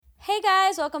Hey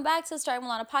guys, welcome back to the Starting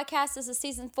Milana podcast. This is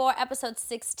season 4, episode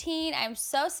 16. I'm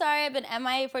so sorry I've been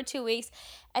MIA for 2 weeks.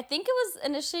 I think it was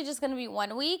initially just going to be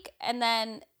 1 week, and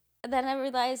then I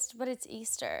realized, but it's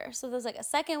Easter. So there's like a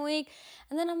second week,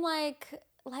 and then I'm like,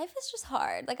 life is just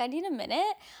hard. Like I need a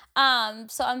minute.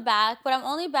 So I'm back, but I'm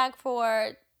only back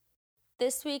for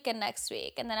this week and next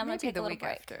week, and then I'm going to take a little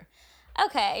break. After.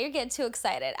 Okay, you're getting too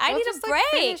excited. I need a break.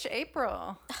 Finish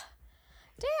April.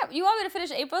 Damn, you want me to finish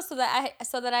April so that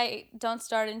I don't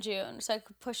start in June, so I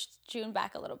could push June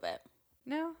back a little bit.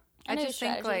 No, I just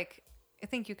think I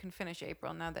think you can finish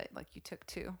April now that you took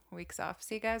 2 weeks off.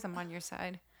 See, guys, I'm on your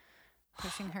side,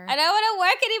 pushing her. I don't want to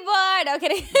work anymore. No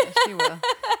kidding. Yes, she will.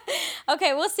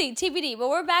 Okay, we'll see. TBD, but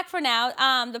we're back for now.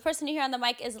 The person you hear on the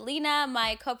mic is Lena,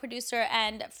 my co-producer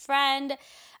and friend.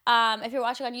 If you're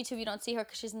watching on YouTube, you don't see her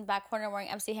because she's in the back corner wearing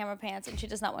MC Hammer pants and she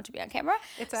does not want to be on camera.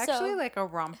 It's actually like a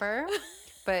romper.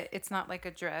 But it's not like a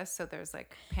dress, so there's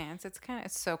like pants. It's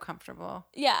so comfortable.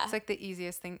 Yeah. It's like the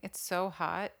easiest thing. It's so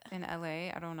hot in LA.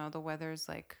 I don't know. The weather's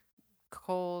like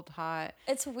cold, hot.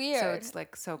 It's weird. So it's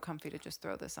like so comfy to just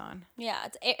throw this on. Yeah,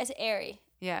 it's airy.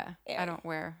 Yeah. Airy. I don't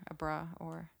wear a bra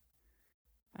or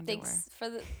underwear. Thanks for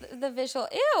the visual.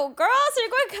 Ew, girl, so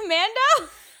you're going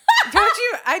commando? Don't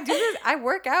you? I do this. I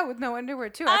work out with no underwear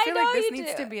too. I feel like this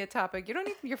needs do. to be a topic. You don't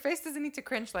need. Your face doesn't need to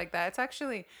cringe like that. It's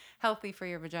actually healthy for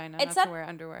your vagina not to wear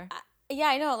underwear. Yeah,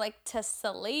 I know. Like to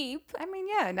sleep. I mean,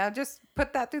 yeah. Now just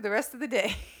put that through the rest of the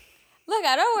day. Look,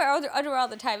 I don't wear underwear all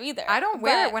the time either. I don't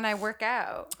wear it when I work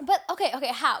out. But okay,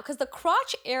 how? Because the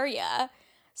crotch area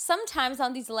sometimes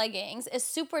on these leggings is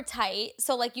super tight,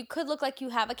 so like you could look like you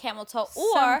have a camel toe,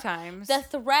 or sometimes the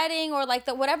threading or like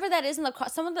the whatever that is in the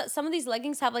crotch. Some of these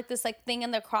leggings have like this like thing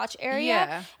in their crotch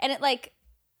area, and it like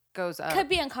goes up. Could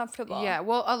be uncomfortable. Yeah,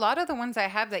 well, a lot of the ones I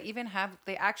have that even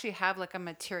they actually have like a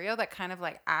material that kind of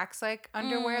like acts like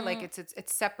underwear. Like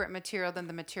it's separate material than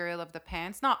the material of the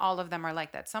pants. Not all of them are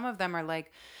like that. Some of them are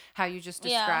like how you just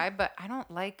described, but I don't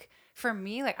like. For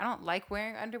me, like I don't like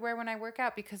wearing underwear when I work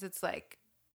out because it's like.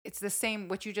 It's the same.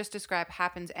 What you just described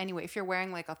happens anyway. If you're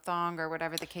wearing like a thong or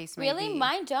whatever the case may be. Really?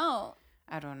 Mine don't.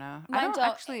 I don't know. I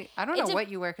don't know what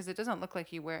you wear because it doesn't look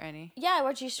like you wear any. Yeah, I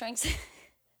wear G-strings.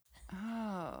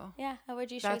 Oh. Yeah, I wear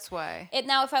G-strings. That's why.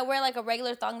 Now, if I wear like a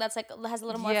regular thong that's like has a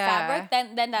little more fabric,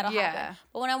 then that'll happen.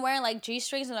 But when I'm wearing like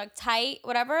G-strings and like tight,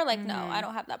 whatever, like no, I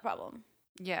don't have that problem.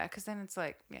 Yeah, because then it's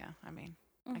like, I mean,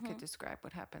 I could describe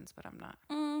what happens, but I'm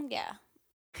not. Yeah.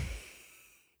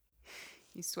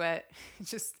 You sweat.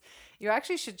 You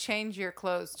actually should change your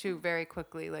clothes too very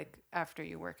quickly, like after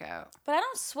you work out. But I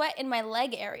don't sweat in my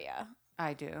leg area.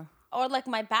 I do. Or like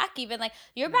my back even. Like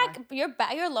your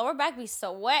lower back be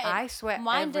sweating. I sweat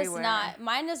Mine everywhere. does not.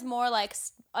 Mine is more like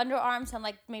underarms and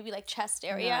like maybe like chest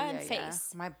area and face.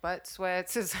 Yeah. My butt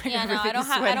sweats. It's like I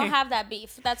don't have that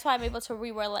beef. That's why I'm able to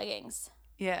rewear leggings.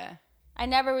 Yeah. I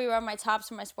never rewear my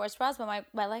tops or my sports bras, but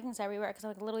my leggings I rewear because I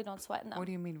like literally don't sweat in them. What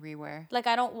do you mean rewear? Like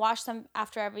I don't wash them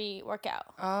after every workout.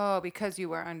 Oh, because you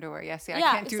wear underwear. Yeah, see, I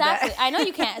can't do that. I know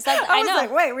you can't. It's like, I was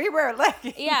like, wait, rewear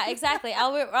leggings. Yeah, exactly.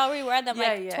 I'll rewear them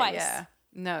twice. Yeah.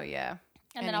 No, yeah.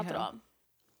 And then I'll throw them.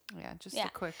 Yeah, just a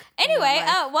quick. Anyway,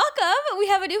 welcome. We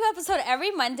have a new episode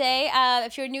every Monday.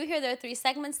 If you're new here, there are 3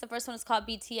 segments. The first one is called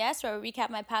BTS, where we recap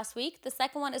my past week. The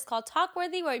second one is called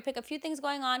Talkworthy, where we pick a few things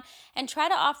going on and try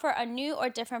to offer a new or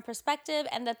different perspective.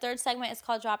 And the third segment is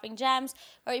called Dropping Gems,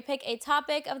 where we pick a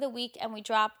topic of the week and we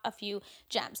drop a few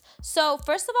gems. So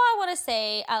first of all, I want to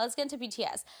say, let's get into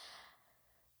BTS.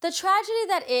 The tragedy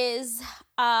that is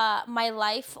my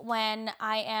life when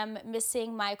I am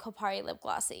missing my Kopari lip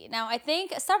glossy. Now, I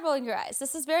think several in your eyes.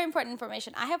 This is very important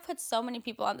information. I have put so many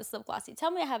people on this lip glossy.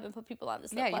 Tell me I haven't put people on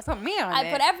this lip glossy. Yeah, you put me on it.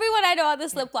 I put everyone I know on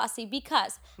this lip glossy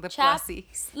because lip glossy.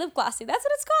 Lip glossy. That's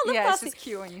what it's called. Lip glossy. It's just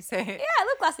cute when you say it. Yeah,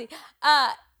 lip glossy.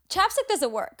 Chapstick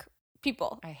doesn't work,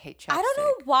 people. I hate chapstick. I don't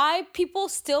know why people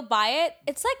still buy it.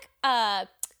 It's like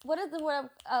what is the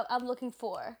word I'm looking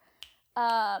for?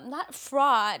 Not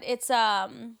fraud. It's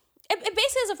it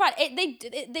basically is a fraud.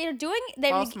 They're doing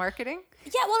false marketing.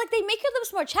 Yeah, well, like they make your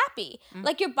lips more chappy.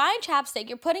 Like you're buying chapstick,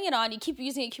 you're putting it on, you keep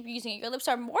using it. Your lips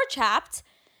are more chapped,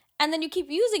 and then you keep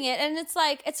using it, and it's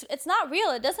like it's not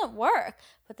real. It doesn't work.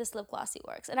 But this lip glossy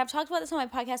works, and I've talked about this on my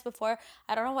podcast before.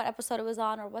 I don't know what episode it was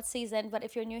on or what season, but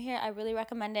if you're new here, I really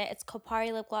recommend it. It's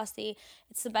Kopari lip glossy.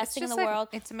 It's the best thing in the world.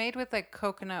 It's made with like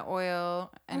coconut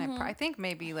oil, and I think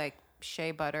maybe like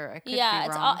shea butter. I could be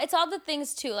wrong. It's all the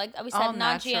things too. Like we said,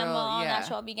 non-GMO,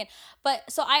 natural, vegan. But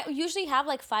so I usually have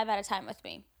like 5 at a time with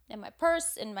me in my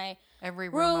purse, in my every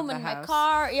room, in my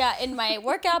car, in my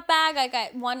workout bag. I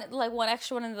got one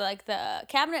extra one in the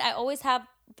cabinet. I always have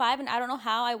 5, and I don't know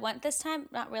how I went this time,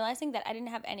 not realizing that I didn't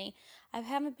have any. I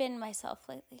haven't been myself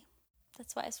lately.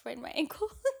 That's why I sprained my ankle.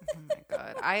 Oh my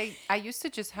God. I used to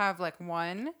just have like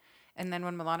one. And then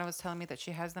when Milana was telling me that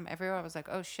she has them everywhere, I was like,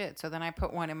 oh shit. So then I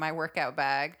put one in my workout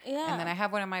bag. Yeah. And then I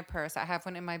have one in my purse. I have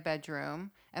one in my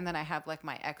bedroom. And then I have like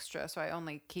my extra. So I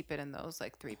only keep it in those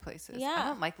like 3 places. Yeah. I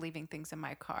don't like leaving things in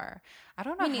my car. I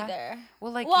don't know. Me neither.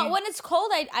 Well, like. When it's cold,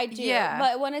 I do. Yeah.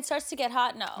 But when it starts to get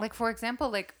hot, no. Like, for example,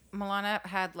 like Milana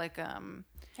had like hand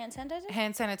sanitizer?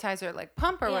 hand sanitizer like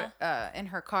pump or in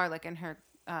her car, like in her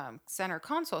center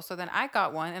console. So then I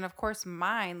got one, and of course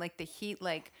mine, like the heat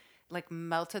like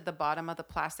melted the bottom of the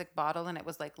plastic bottle, and it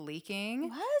was like leaking.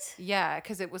 What? Yeah,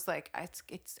 because it was like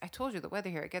it's I told you the weather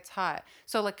here, it gets hot.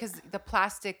 So like because the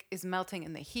plastic is melting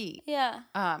in the heat. Yeah.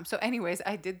 So anyways,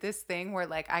 I did this thing where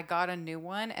like I got a new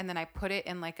one and then I put it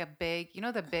in like a big,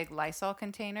 the big Lysol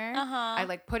container. I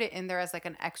like put it in there as like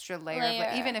an extra layer. Of,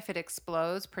 like, even if it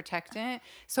explodes, protectant.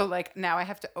 So like now I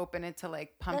have to open it to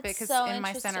like pump it because in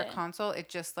my center console it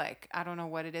just like I don't know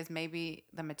what it is. Maybe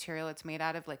the material it's made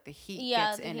out of, like the heat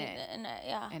gets in it.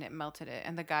 And it melted it.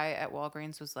 And the guy at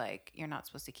Walgreens was like, "You're not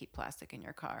supposed to keep plastic in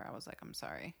your car." I was like, "I'm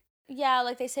sorry." Yeah,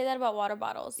 like they say that about water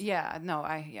bottles. Yeah, no,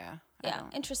 Yeah,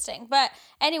 interesting. But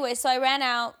anyway, so I ran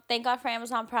out. Thank God for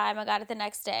Amazon Prime. I got it the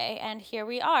next day, and here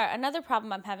we are. Another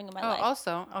problem I'm having in my life.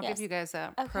 Also, I'll give you guys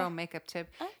a pro makeup tip.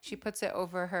 Okay. She puts it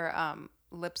over her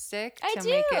lipstick to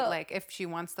make it like if she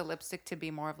wants the lipstick to be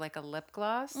more of like a lip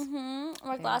gloss.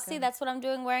 More glossy. That's what I'm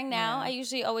wearing now. I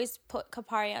usually always put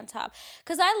Kapari on top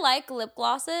because I like lip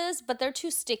glosses, but they're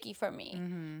too sticky for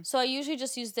me. So I usually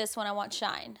just use this when I want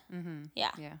shine.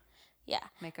 Yeah.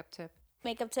 Makeup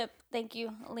tip. Thank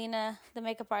you, Lena, the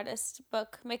makeup artist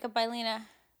book. Makeup by Lena.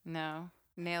 No.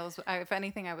 Nails. If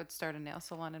anything, I would start a nail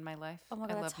salon in my life. Oh my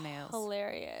God, I that's love nails.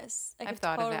 Hilarious. I've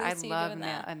thought of it. I love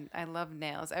nails, and I love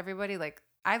nails. Everybody like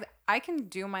I can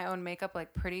do my own makeup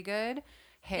like pretty good.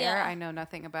 Hair, I know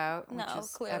nothing about, which is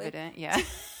clearly evident. Yeah,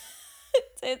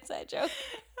 it's an inside joke.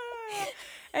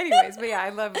 Anyways, but yeah, I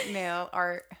love nail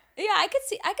art. Yeah, I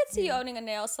could see you owning a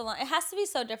nail salon. It has to be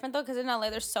so different though, because in LA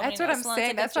there's so many. That's what I'm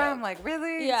saying. That's why I'm like,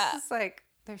 really? Yeah. It's just like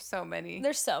there's so many.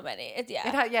 There's so many. It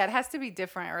has to be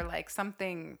different or like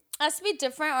something. It has to be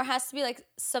different or has to be like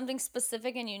something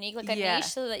specific and unique, like a niche,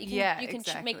 so that you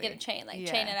can make it a chain,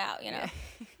 chain it out,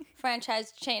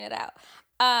 franchise, chain it out.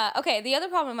 Okay, the other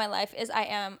problem in my life is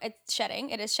it's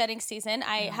shedding. It is shedding season.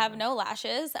 I have no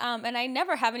lashes, and I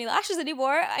never have any lashes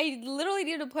anymore. I literally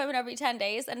need an appointment every 10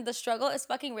 days, and the struggle is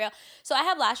fucking real. So I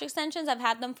have lash extensions. I've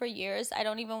had them for years. I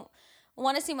don't even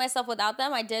want to see myself without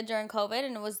them. I did during COVID,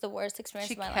 and it was the worst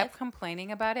experience of my life. She kept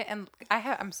complaining about it, and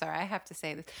I'm sorry, I have to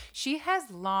say this. She has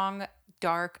long,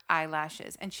 dark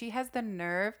eyelashes, and she has the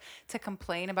nerve to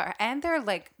complain about her. And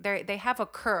they have a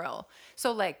curl.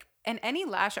 So like, and any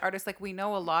lash artist, like we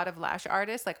know a lot of lash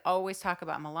artists, like always talk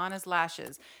about Milana's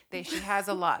lashes. She has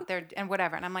a lot there and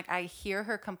whatever. And I'm like, I hear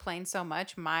her complain so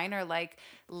much. Mine are like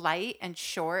light and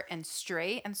short and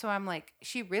straight. And so I'm like,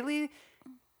 she really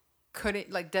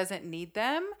doesn't need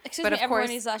them. Excuse me, everyone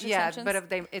needs lash extensions.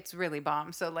 But it's really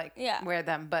bomb. So like wear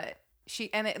them. But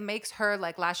it makes her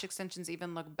like lash extensions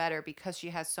even look better because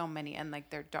she has so many and like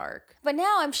they're dark. But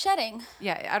now I'm shedding.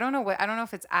 Yeah, I don't know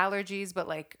if it's allergies, but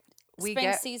like we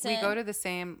season. We go to the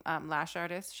same lash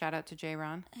artist. Shout out to J.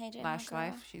 Ron. Hey, J. Lash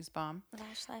Life. She's bomb.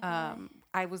 Lash Life.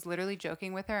 I was literally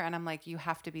joking with her, and I'm like, you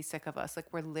have to be sick of us. Like,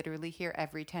 we're literally here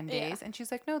every 10 days. And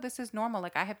she's like, no, this is normal.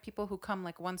 Like, I have people who come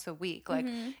like once a week. Like,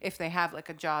 if they have like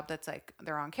a job that's like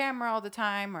they're on camera all the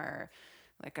time, or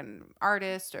like an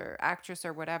artist or actress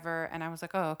or whatever. And I was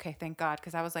like, oh, okay, thank God,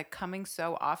 because I was like coming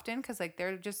so often because like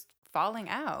they're just falling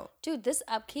out. Dude, this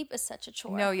upkeep is such a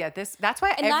chore. No, yeah, that's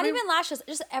why. And not even lashes,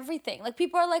 just everything. Like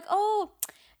people are like, oh,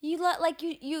 you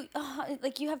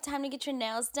have time to get your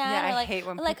nails done. Yeah, or I hate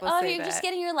when like, people say that. You're just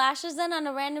getting your lashes done on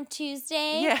a random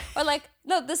Tuesday. Yeah. Or like,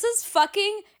 no, this is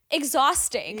fucking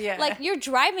exhausting. Yeah. Like you're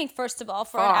driving first of all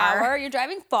for an hour. You're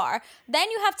driving far.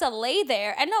 Then you have to lay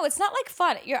there. And no, it's not like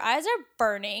fun. Your eyes are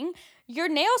burning. Your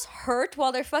nails hurt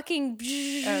while they're fucking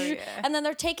and then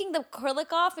they're taking the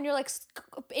acrylic off and you're like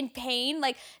in pain.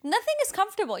 Like nothing is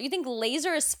comfortable. You think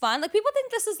laser is fun? Like people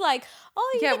think this is like,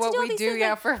 you get to do all these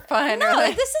things for fun. No,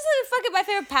 like this isn't fucking my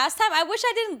favorite pastime. I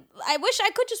wish I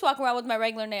could just walk around with my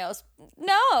regular nails.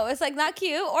 No, it's like not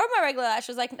cute. Or my regular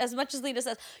lashes, like as much as Lita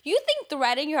says. You think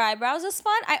threading your eyebrows is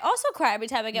fun? I also cry every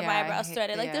time I get my eyebrows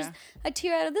threaded. Like there's a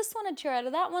tear out of this one, a tear out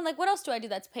of that one. Like what else do I do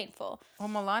that's painful? Well,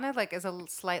 Milana like is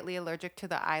slightly allergic to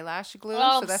the eyelash glue.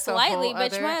 Oh, so that's slightly,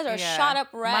 bitch. My eyes are shot up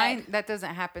red. Mine, that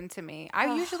doesn't happen to me.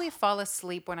 I usually fall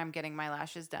asleep when I'm getting my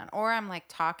lashes done. Or I'm like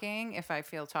talking if I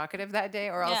feel talkative that day.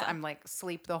 Or else I'm like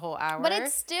sleep the whole hour. But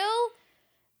it's still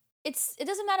it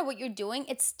doesn't matter what you're doing.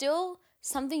 It's still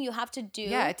something you have to do.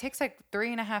 Yeah, it takes like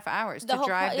 3.5 hours The to whole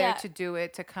drive there yeah. to do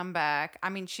it, to come back. I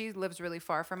mean, she lives really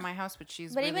far from my house, but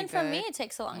she's But really even for me, good. it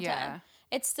takes a long Yeah. time.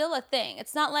 It's still a thing.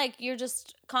 It's not like you're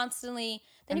just constantly.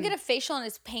 Then you get a facial and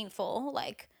it's painful.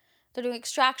 Like they're doing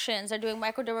extractions, they're doing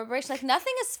microdermabrasion. Like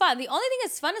nothing is fun. The only thing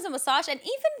that's fun is a massage, and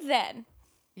even then,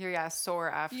 You're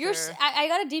sore after. I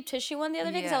got a deep tissue one the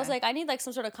other day because I was Yeah. like, I need like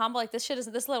some sort of combo. Like this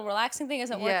little relaxing thing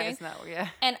isn't Yeah, working. it's not. Yeah.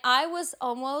 And I was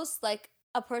almost like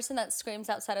a person that screams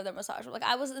outside of their massage room. Like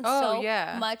I was in so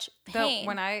much pain.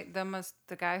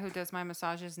 The guy who does my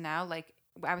massages now, like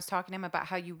I was talking to him about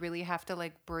how you really have to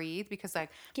like breathe because like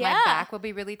my Yeah. back will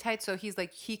be really tight. So he's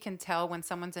like, he can tell when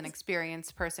someone's an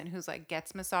experienced person who's like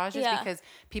gets massages Yeah. because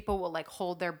people will like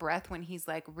hold their breath when he's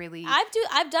like really.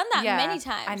 I've done that many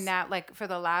times. And now like for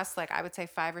the last like I would say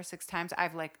 5 or 6 times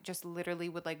I've like just literally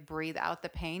would like breathe out the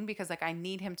pain because like I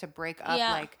need him to break up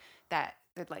Yeah. like that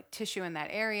like tissue in that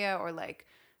area or like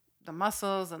the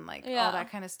muscles and like Yeah. all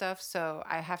that kind of stuff. So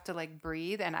I have to like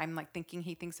breathe, and I'm like thinking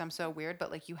he thinks I'm so weird,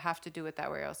 but like you have to do it that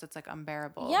way or else it's like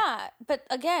unbearable. Yeah, but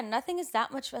again, nothing is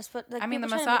that much stress. But like, I mean the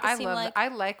people try to massage. make it seem like, I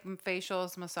like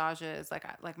facials, massages.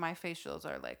 Like my facials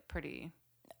are like pretty.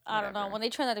 I don't know, whatever. when they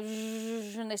turn that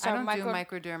and they I start don't do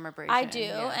microdermabrasion. I do,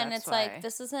 Yeah, and that's it's why. like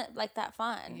this isn't like that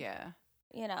fun. Yeah,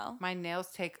 You know, my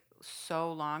nails take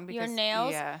so long because Your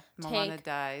nails Milana take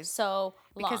dies. so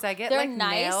long. Because I get, They're like,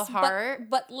 nice, nail heart.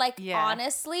 but like Yeah,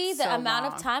 honestly, the so amount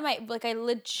long. of time I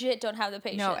legit don't have the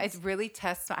patience. No, it really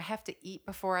tests. I have to eat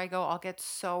before I go. I'll get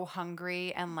so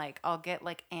hungry and like I'll get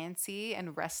like antsy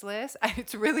and restless.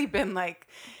 It's really been like,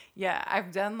 yeah,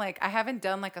 I haven't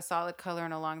done like a solid color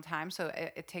in a long time. So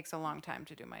it takes a long time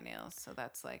to do my nails. So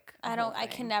that's like, I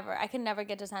can never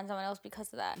get designs on my nails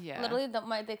because of that. Yeah. Literally,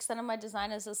 the extent of my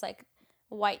design is this like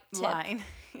white tip. line.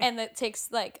 And it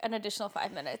takes like an additional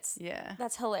 5 minutes. Yeah.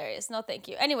 That's hilarious. No, thank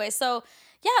you. Anyway, so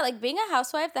yeah, like being a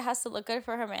housewife that has to look good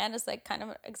for her man is like kind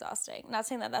of exhausting. Not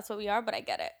saying that that's what we are, but I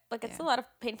get it. Like it's a lot of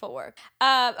painful work.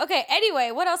 Okay.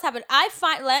 Anyway, what else happened? I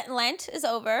find Lent is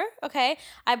over. Okay.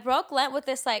 I broke Lent with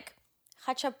this like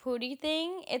khachapuri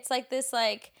thing. It's like this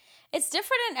like it's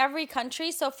different in every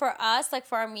country. So for us, like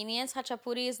for Armenians,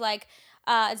 khachapuri is like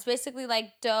it's basically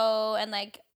like dough and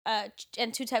like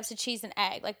and 2 types of cheese and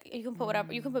egg. Like you can put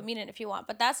whatever, you can put meat in it if you want,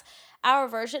 but that's our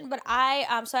version. But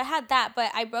I so I had that,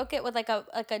 but I broke it with like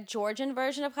a Georgian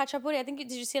version of khachapuri. I think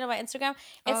did you see it on my Instagram?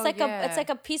 It's it's like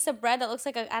a piece of bread that looks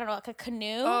like I don't know, like a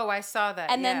canoe. Oh, I saw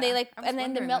that. And then they I was and then they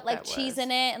wondering melt what like that cheese was.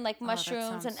 in it and like that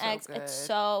mushrooms and sounds so eggs. It's good.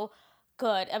 so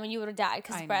good. I mean, you would have died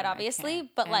because I bread, know, I obviously,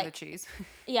 can't. but And like the cheese.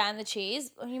 yeah, and the cheese.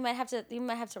 You might have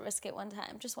to risk it one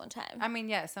time, just one time. I mean,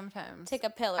 yeah, sometimes. Take a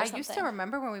pill or something. I used to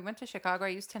remember when we went to Chicago, I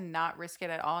used to not risk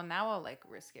it at all. Now I'll like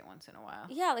risk it once in a while.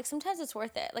 Yeah, like sometimes it's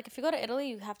worth it. Like if you go to Italy,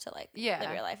 you have to like live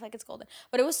Yeah. your life like it's golden.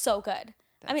 But it was so good.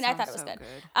 I mean, I thought it was sounds good.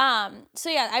 so good. So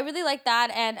yeah, I really like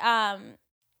that, and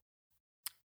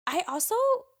I also.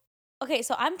 Okay,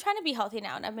 so I'm trying to be healthy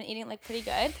now, and I've been eating like pretty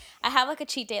good. I have like a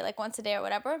cheat day, like once a day or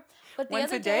whatever. But the Once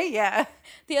other a day? Yeah.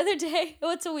 The other day,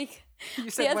 once a week.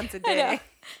 You said once a I know. day.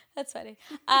 That's funny.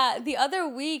 The other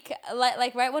week,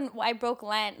 like right when I broke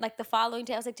Lent, like the following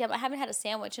day, I was like, damn, I haven't had a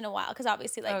sandwich in a while because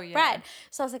obviously like Oh, yeah. bread.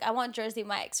 So I was like, I want Jersey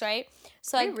Mike's, right?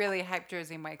 So We really hype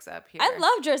Jersey Mike's up here. I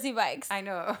love Jersey Mike's. I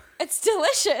know. It's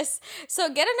delicious. So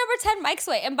get a number 10 Mike's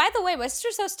Way. And by the way, my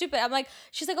sister's so stupid. I'm like,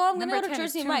 she's like, oh, I'm Number gonna go to 10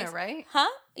 is Jersey tuna, Mike's, right? Huh?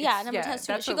 Yeah, It's- number yeah, 10 is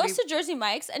tuna. that's She what goes to Jersey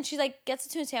Mike's and she like gets a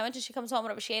tuna sandwich and she comes home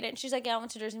whenever she ate it and she's like, yeah, I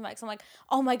went to Jersey Mike's. I'm like,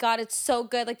 oh my god, it's so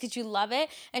good. Like, did you love it?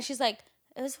 And she's like,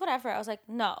 it was whatever. I was like,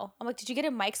 no. I'm like, did you get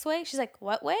it Mike's Way? She's like,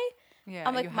 what way? Yeah,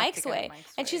 I'm you like, have to Mike's get it Way.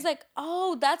 Mike's And she's Way. like,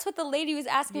 oh, that's what the lady was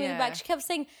asking me in the back. Yeah. She kept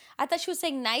saying, I thought she was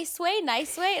saying nice way. And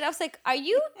I was like, are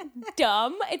you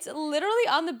dumb? It's literally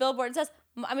on the billboard. It says,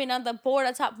 on the board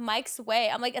on top, Mike's Way.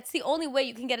 I'm like, it's the only way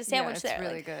you can get a sandwich it's there.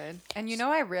 really Like, good. And you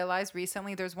know, I realized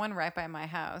recently there's one right by my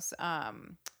house.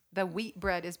 The wheat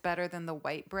bread is better than the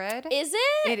white bread. is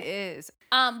it? It is.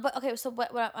 But okay, so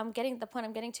what the point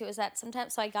I'm getting to is that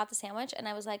sometimes, so I got the sandwich and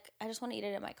I was like, I just want to eat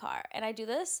it in my car. And I do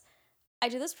this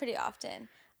pretty often.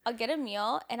 I'll get a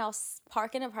meal and I'll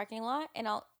park in a parking lot and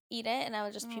I'll eat it and I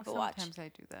would just people watch. Sometimes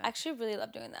I do that. I actually really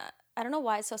love doing that. I don't know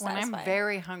why it's so When satisfying. I'm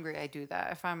very hungry, I do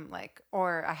that. If I'm like,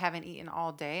 or I haven't eaten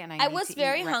all day and I was need to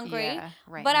very eat hungry,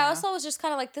 right but now. I also was just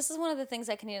kind of like, this is one of the things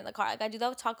I can eat in the car. Like I do that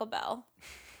with Taco Bell.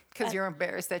 Because you're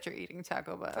embarrassed that you're eating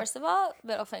Taco Bell. First of all,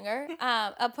 middle finger.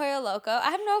 El Pollo Loco. I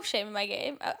have no shame in my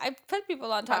game. I put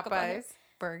people on Taco Bell. Popeyes,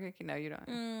 Burger King. No, you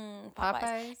don't.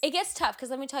 Popeyes. It gets tough because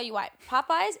let me tell you why.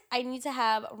 Popeyes, I need to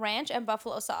have ranch and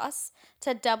buffalo sauce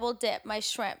to double dip my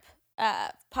shrimp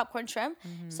popcorn shrimp.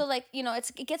 So like, you know,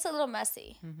 it gets a little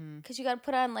messy because you got to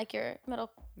put on like your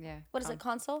middle. Yeah. What is it?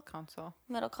 Console.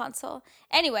 Middle console.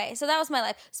 Anyway, so that was my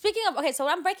life. Speaking of, okay, so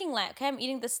when I'm breaking Lent, okay, I'm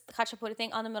eating this khachapuri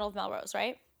thing on the middle of Melrose,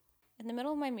 right? In the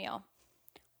middle of my meal.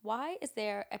 Why is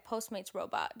there a Postmates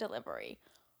robot delivery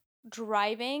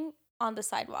driving on the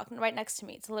sidewalk right next to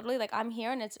me? It's literally like I'm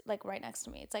here and it's like right next to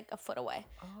me. It's like a foot away.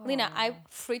 Oh. Lena, I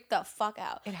freaked the fuck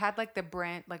out. It had like the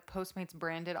brand, like Postmates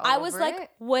branded all over it. I was like,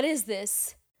 what is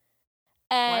this?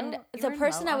 And the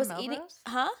person I was eating,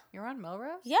 You're on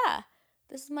Melrose? Yeah.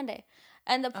 This is Monday.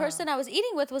 And the person I was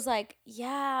eating with was like,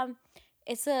 yeah,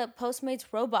 it's a Postmates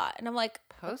robot. And I'm like,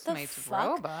 Postmates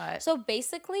robot? So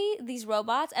basically these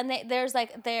robots, and there's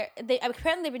like, they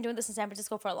apparently they've been doing this in San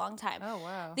Francisco for a long time. Oh,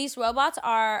 wow. These robots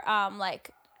are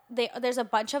like, there's a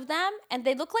bunch of them and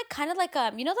they look like kind of like,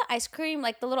 you know, the ice cream,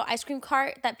 like the little ice cream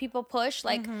cart that people push,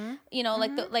 like, you know,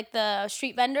 like the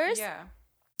street vendors. Yeah.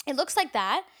 It looks like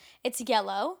that. It's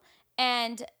yellow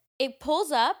and it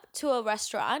pulls up to a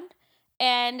restaurant,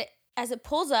 and as it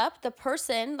pulls up, the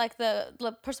person, like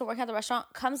the person working at the restaurant,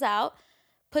 comes out,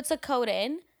 puts a code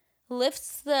in,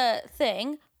 lifts the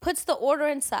thing, puts the order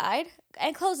inside,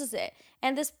 and closes it.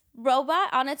 And this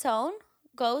robot on its own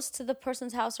goes to the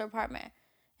person's house or apartment.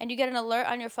 And you get an alert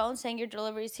on your phone saying your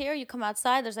delivery is here. You come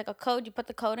outside, there's like a code, you put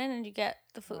the code in, and you get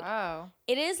the food. Wow.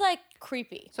 It is like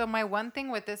creepy. So my one thing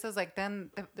with this is like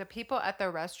then the people at the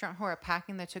restaurant who are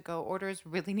packing the to-go orders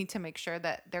really need to make sure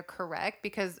that they're correct,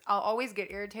 because I'll always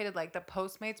get irritated. Like the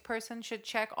Postmates person should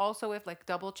check also if like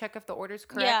double check if the order's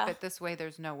correct. Yeah. But this way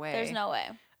there's no way. There's no way.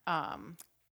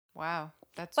 Wow.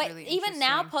 That's but really even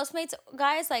now, Postmates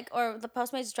guys, like, or the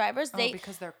Postmates drivers,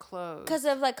 because they're closed. Because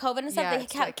of like COVID and stuff, they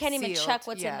can't even check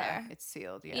what's in there. It's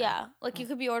sealed, yeah. Yeah. Like you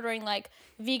could be ordering like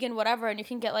vegan whatever and you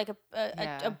can get like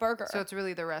a burger. So it's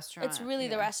really the restaurant. It's really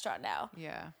the restaurant now.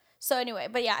 Yeah. So anyway,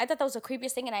 but yeah, I thought that was the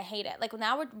creepiest thing and I hate it. Like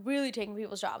now we're really taking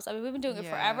people's jobs. I mean, we've been doing it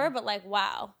forever, but like,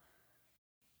 wow.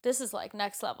 This is like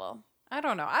next level. I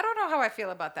don't know how I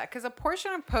feel about that, because a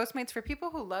portion of Postmates, for people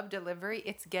who love delivery,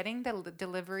 it's getting the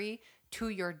delivery to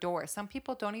your door. Some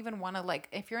people don't even want to, like,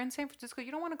 if you're in San Francisco,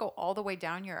 you don't want to go all the way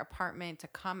down your apartment to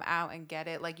come out and get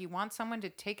it. Like, you want someone to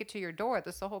take it to your door.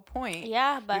 That's the whole point.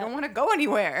 Yeah, but you don't want to go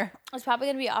anywhere. It's probably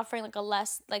going to be offering like a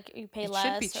less, like you pay less. It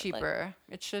should be cheaper.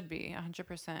 Like, it should be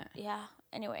 100%. Yeah.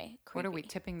 Anyway, creepy. What are we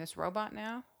tipping this robot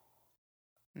now?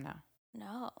 No.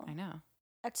 I know.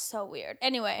 That's so weird.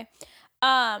 Anyway,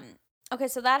 okay,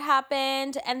 so that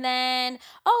happened, and then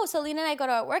so Lena and I go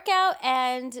to our workout,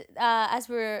 and as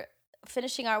we're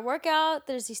finishing our workout,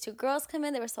 there's these two girls come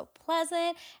in. They were so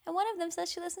pleasant, and one of them says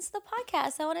she listens to the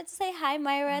podcast. I wanted to say hi,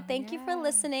 Myra. Thank you for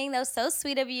listening. That was so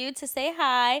sweet of you to say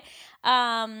hi.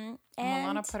 And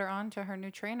Milana put her on to her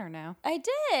new trainer now. I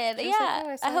did.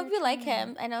 Yeah. I hope you like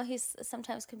him. I know he's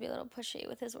sometimes could be a little pushy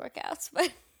with his workouts,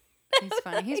 but he's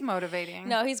funny. He's motivating.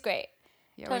 No, he's great.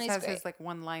 He always has his like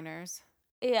one-liners.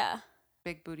 Yeah.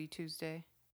 Big Booty Tuesday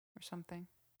or something.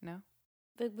 No?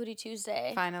 Big Booty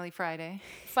Tuesday. Finally Friday.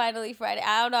 I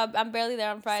don't know. I'm barely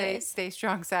there on Fridays. Stay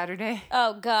strong Saturday.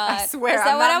 Oh God. I swear. Is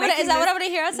that what I'm gonna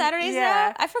hear on Saturdays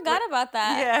now? I forgot about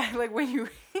that. Yeah, like when you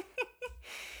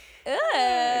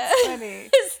it's funny.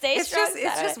 Stay strong.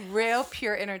 It's just real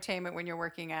pure entertainment when you're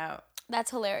working out.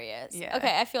 That's hilarious. Yeah.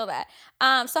 Okay, I feel that.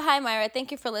 So hi Myra,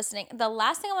 thank you for listening. The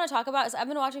last thing I want to talk about is I've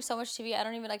been watching so much TV, I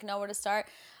don't even know where to start.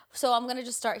 So I'm gonna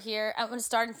just start here. I'm gonna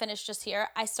start and finish just here.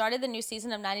 I started the new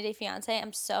season of 90 Day Fiance.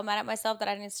 I'm so mad at myself that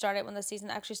I didn't start it when the season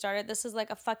actually started. This is like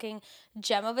a fucking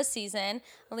gem of a season.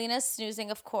 Lena's snoozing,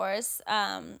 of course.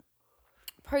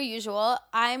 Per usual.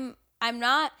 I'm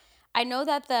not. I know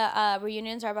that the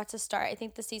reunions are about to start. I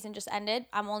think the season just ended.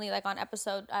 I'm only like on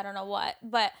episode I don't know what,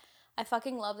 but I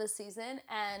fucking love this season,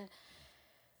 and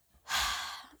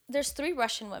there's 3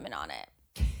 Russian women on it.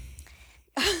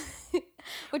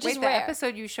 Which is rare. The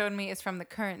episode you showed me is from the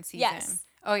current season. Yes.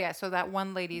 Oh, yeah. So that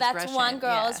one lady's Russian. That's one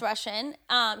girl is Russian.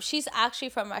 She's actually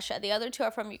from Russia. The other 2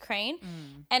 are from Ukraine.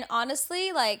 And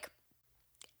honestly, like,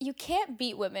 you can't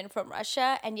beat women from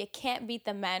Russia, and you can't beat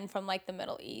the men from, like, the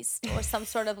Middle East or some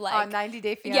sort of, like... 90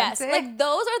 Day Fiancé? Yes. Like,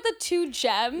 those are the 2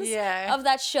 gems of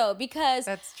that show, because...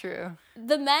 That's true.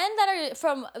 The men that are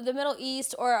from the Middle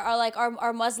East or are, like,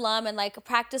 are Muslim and, like,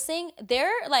 practicing, they're,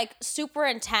 like, super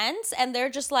intense, and they're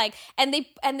just, like... And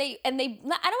they I don't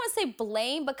want to say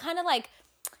blame, but kind of, like...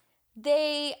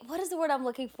 what is the word I'm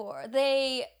looking for?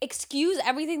 They excuse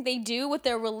everything they do with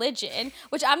their religion,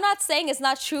 which I'm not saying is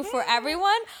not true for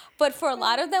everyone, but for a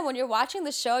lot of them, when you're watching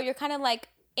the show, you're kind of like,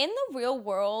 in the real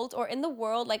world or in the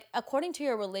world, like, according to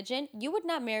your religion, you would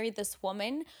not marry this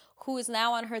woman who is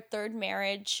now on her 3rd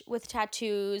marriage with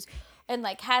tattoos and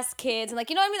like has kids and like,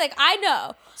 you know what I mean? Like, I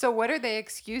know. So what are they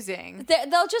excusing?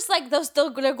 They'll just like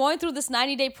they're going through this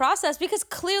 90-day process because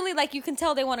clearly like you can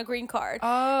tell they want a green card.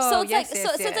 Oh, so it's yes, like yes,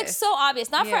 so it's like yes. so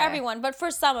obvious, not for Yeah. everyone, but for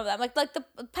some of them. Like the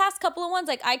past couple of ones,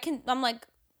 like I'm like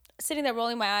sitting there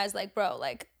rolling my eyes, like, bro,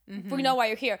 like we know why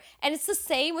you're here. And it's the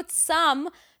same with some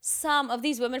of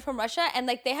these women from Russia, and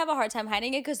like they have a hard time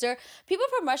hiding it because people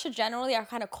from Russia generally are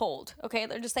kind of cold. Okay,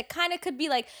 they're just like kind of could be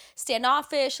like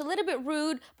standoffish, a little bit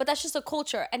rude, but that's just a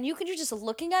culture. And you're just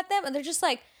looking at them, and they're just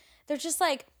like,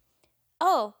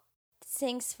 oh,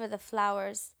 thanks for the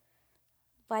flowers.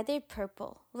 Why they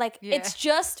purple? Like, it's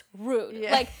just rude.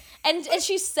 Yeah. Like, and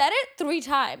she said it 3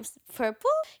 times. Purple?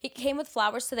 He came with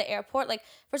flowers to the airport. Like,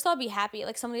 first of all, be happy.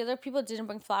 Like, some of the other people didn't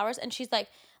bring flowers. And she's like,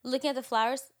 looking at the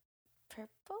flowers.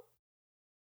 Purple?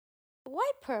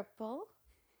 Why purple?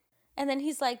 And then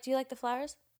he's like, do you like the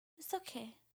flowers? It's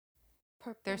okay.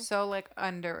 Purple. They're so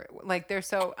they're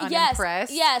so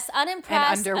unimpressed. Yes,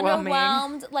 unimpressed, and underwhelming.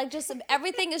 underwhelmed. Like, just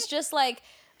everything is just like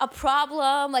a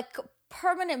problem. Like,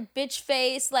 permanent bitch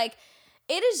face. Like,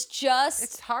 it is just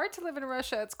It's hard to live in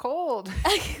Russia. It's cold. but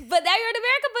now you're in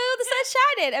America, boo. The sun's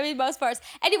shining. I mean, most parts.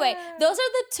 Anyway,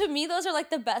 to me those are like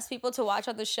the best people to watch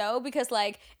on the show because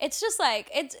like it's just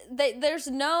like there's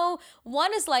no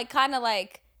one is like kind of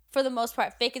like for the most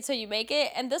part fake it till you make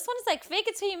it, and this one is like fake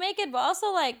it till you make it, but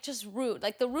also like just rude,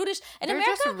 like the rudest. And They're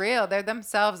America, just real. They're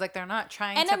themselves. Like they're not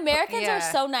trying. and to Americans are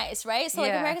so nice, right? So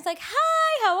like Americans like,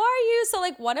 hi, how are you? So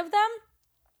like one of them,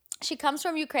 she comes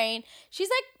from Ukraine. She's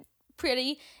like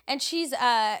pretty, and she's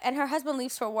and her husband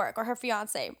leaves for work, or her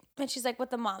fiance, and she's like with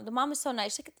the mom. The mom is so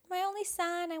nice. She's like, my only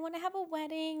son, I want to have a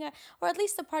wedding, or at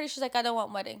least a party. She's like, I don't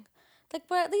want wedding. Like,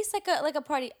 but at least like a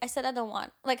party. I said I don't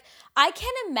want. Like, I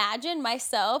can imagine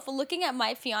myself looking at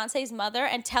my fiance's mother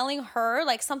and telling her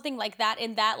like something like that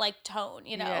in that like tone,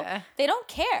 you know? Yeah. They don't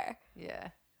care. Yeah,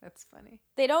 that's funny.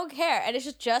 They don't care, and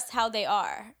it's just how they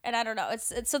are. And I don't know.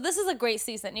 It's so this is a great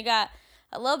season. You got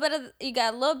a little bit of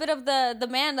the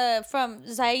man from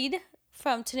Zaid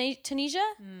from Tunisia.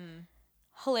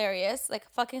 Hilarious, like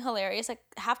fucking hilarious. Like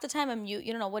half the time I'm mute.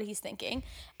 You don't know what he's thinking.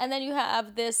 And then you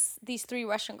have these 3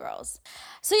 Russian girls.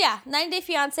 So yeah, 90 Day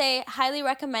Fiance, highly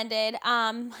recommended.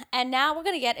 And now we're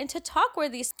gonna get into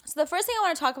Talkworthy. So the first thing I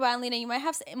want to talk about, and Lena, you might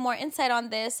have more insight on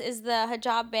this, is the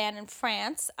hijab ban in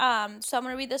France. So I'm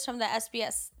gonna read this from the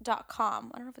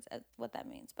SBS.com. I don't know if it's what that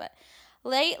means, but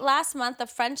late last month, the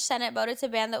French Senate voted to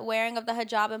ban the wearing of the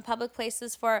hijab in public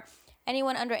places for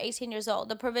anyone under 18 years old.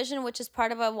 The provision, which is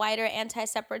part of a wider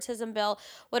anti-separatism bill,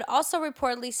 would also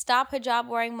reportedly stop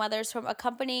hijab-wearing mothers from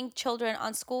accompanying children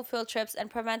on school field trips and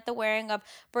prevent the wearing of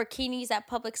burkinis at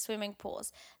public swimming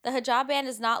pools. The hijab ban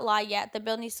is not law yet. The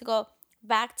bill needs to go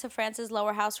back to France's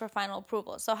lower house for final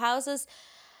approval. So how is this?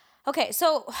 Okay,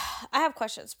 so I have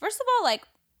questions. First of all, like,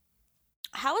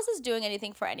 how is this doing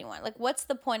anything for anyone? Like, what's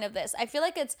the point of this? I feel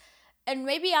like it's, and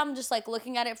maybe I'm just like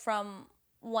looking at it from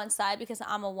one side because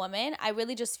I'm a woman. I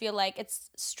really just feel like it's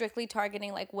strictly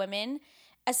targeting like women,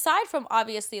 aside from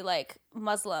obviously like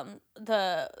Muslim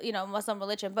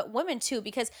religion, but women too,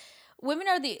 because women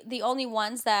are the only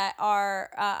ones that are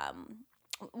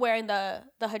wearing the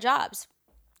hijabs.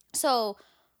 So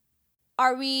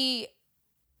what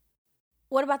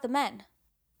about the men?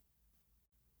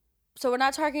 So we're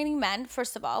not targeting men,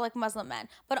 first of all, like Muslim men.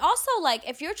 But also, like,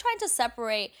 if you're trying to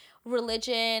separate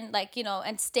religion, like, you know,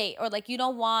 and state, or like you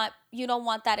don't want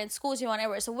that in schools, you want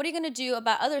everywhere. So what are you gonna do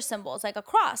about other symbols, like a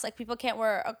cross? Like people can't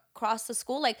wear a cross to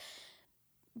school. Like,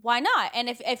 why not? And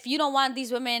if you don't want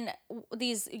these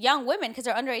young women, because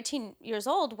they're under 18 years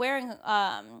old, wearing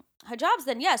hijabs,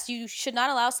 then yes, you should not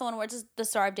allow someone to wear the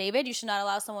Star of David. You should not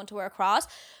allow someone to wear a cross.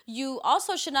 You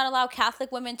also should not allow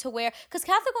Catholic women to wear, because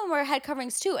Catholic women wear head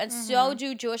coverings too, and so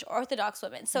do Jewish Orthodox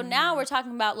women. So now we're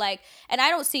talking about like, and I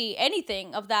don't see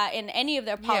anything of that in any of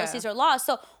their policies or laws.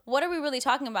 So what are we really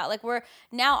talking about? Like, we're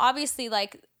now obviously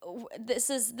like,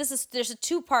 there's a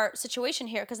 2-part situation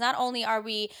here, because not only are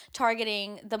we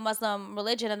targeting the Muslim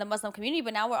religion and the Muslim community,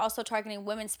 but now we're also targeting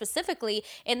women specifically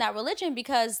in that religion,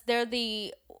 because they're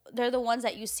the ones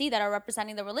that you see that are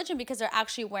representing the religion, because they're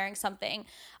actually wearing something.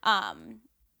 And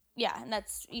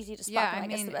that's easy to spot. I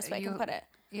guess the best way I can put it.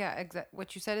 Yeah,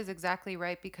 what you said is exactly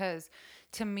right, because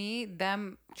to me,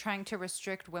 them trying to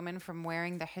restrict women from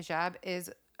wearing the hijab is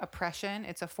oppression.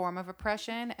 It's a form of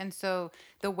oppression. And so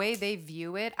the way they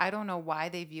view it, I don't know why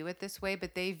they view it this way,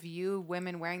 but they view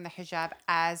women wearing the hijab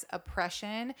as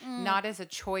oppression, not as a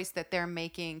choice that they're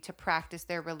making to practice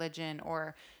their religion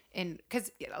or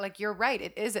because like you're right,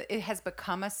 it has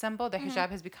become a symbol. The hijab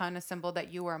has become a symbol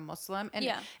that you are Muslim, and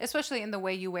Yeah. especially in the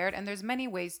way you wear it. And there's many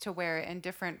ways to wear it in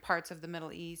different parts of the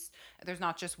Middle East. There's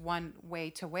not just one way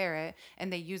to wear it,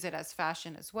 and they use it as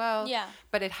fashion as well. Yeah.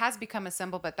 But it has become a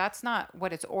symbol, but that's not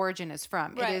what its origin is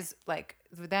from. Right. It is like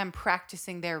them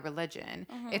practicing their religion.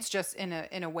 It's just in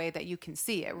a way that you can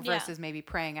see it versus maybe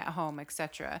praying at home,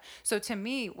 etc. So to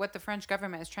me, what the French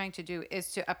government is trying to do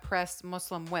is to oppress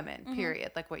Muslim women,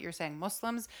 period. Like what you're saying,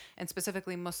 Muslims, and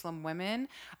specifically Muslim women.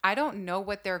 I don't know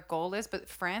what their goal is, but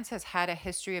France has had a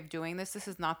history of doing this. This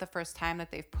is not the first time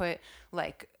that they've put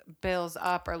like bills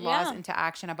up or laws into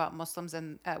action about Muslims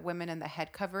and women in the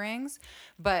head coverings.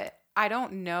 But I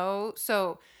don't know.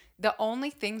 So the only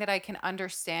thing that I can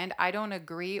understand, I don't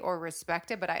agree or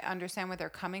respect it, but I understand where they're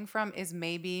coming from, is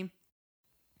maybe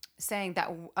saying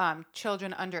that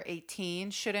children under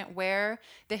 18 shouldn't wear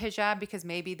the hijab because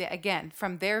maybe they, again,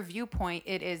 from their viewpoint,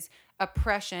 it is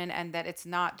oppression and that it's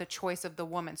not the choice of the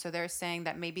woman. So they're saying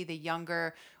that maybe the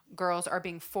younger girls are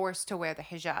being forced to wear the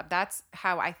hijab. That's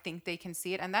how I think they can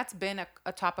see it. And that's been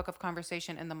a topic of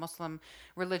conversation in the Muslim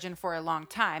religion for a long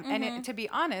time. And to be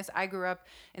honest, I grew up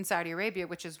in Saudi Arabia,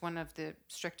 which is one of the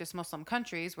strictest Muslim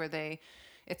countries where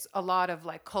it's a lot of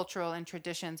like cultural and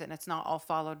traditions, and it's not all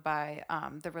followed by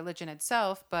the religion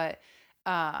itself, but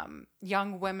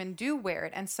young women do wear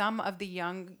it, and some of the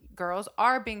young girls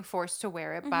are being forced to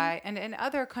wear it by, and in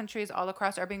other countries all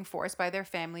across are being forced by their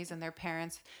families and their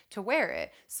parents to wear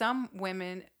it. Some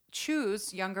women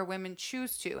younger women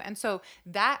choose to. And so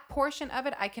that portion of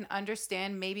it, I can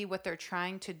understand maybe what they're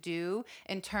trying to do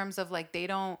in terms of like, they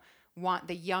don't want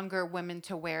the younger women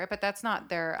to wear it, but that's not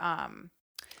their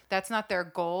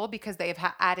goal because they've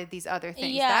added these other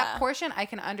things. Yeah. That portion I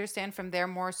can understand from their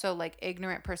more so like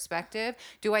ignorant perspective.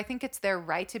 Do I think it's their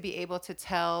right to be able to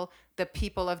tell the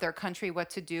people of their country what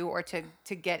to do or to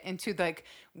get into like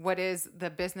what is the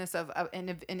business of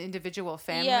an individual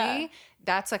family? Yeah.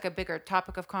 That's like a bigger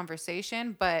topic of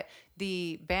conversation. But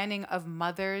the banning of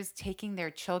mothers taking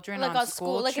their children Like on on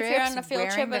school like trips, if you're on a field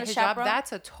wearing trip the and a hijab, chaperone.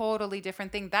 that's a totally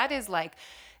different thing.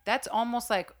 That's almost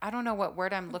like, I don't know what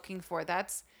word I'm looking for.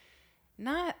 That's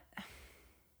not,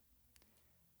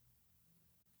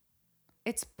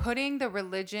 it's putting the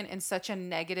religion in such a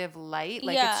negative light.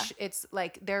 Like it's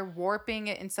like they're warping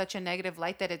it in such a negative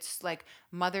light that it's like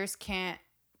mothers can't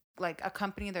like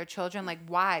accompany their children. Like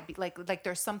why? Like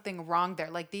there's something wrong there.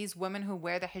 Like these women who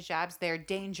wear the hijabs, they're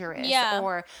dangerous.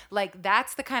 Or like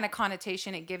that's the kind of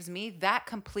connotation it gives me. That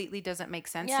completely doesn't make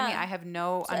sense to me. I have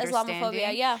no understanding.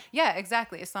 Islamophobia, Yeah,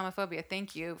 exactly. Islamophobia.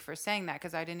 Thank you for saying that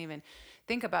because I didn't even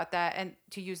think about that and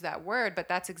to use that word, but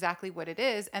that's exactly what it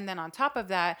is. And then on top of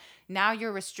that, now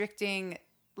you're restricting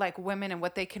like women and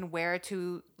what they can wear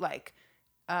to like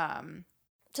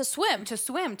to swim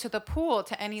to the pool,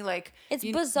 to any like, it's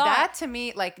bizarre. That to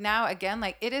me, like now again,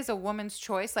 like it is a woman's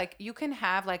choice. Like you can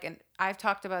have like I've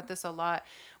talked about this a lot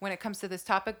when it comes to this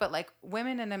topic, but like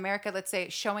women in America, let's say,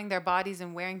 showing their bodies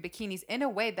and wearing bikinis, in a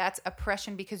way that's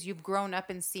oppression because you've grown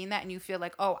up and seen that and you feel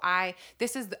like, oh,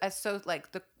 this is so like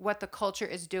what the culture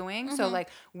is doing. So like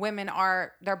women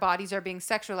their bodies are being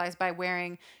sexualized by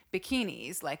wearing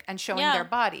bikinis, like, and showing their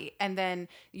body. And then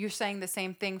you're saying the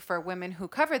same thing for women who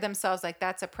cover themselves, like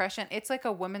that's oppression. It's like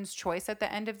a woman's choice at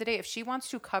the end of the day. If she wants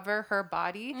to cover her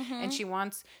body and she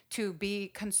wants to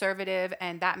be conservative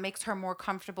and that makes her more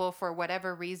comfortable for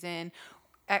whatever reason,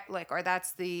 like, or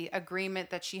that's the agreement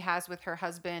that she has with her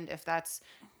husband, if that's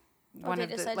one of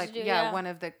the like one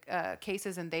of the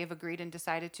cases and they've agreed and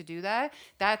decided to do that,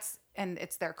 and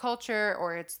it's their culture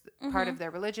or it's part of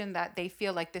their religion that they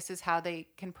feel like this is how they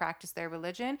can practice their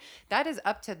religion, that is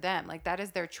up to them. Like that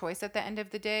is their choice at the end of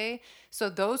the day. So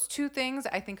those two things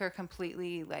I think are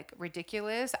completely like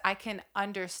ridiculous. I can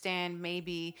understand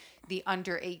maybe the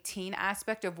under 18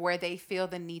 aspect of where they feel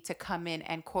the need to come in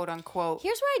and quote unquote.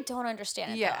 Here's where I don't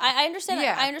understand it. Yeah. I understand.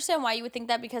 Yeah. I understand why you would think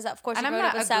that because of course and you I'm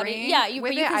not with Saudi. Yeah, you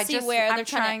can see where they're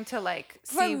trying to like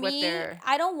see what they're.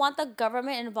 I don't want the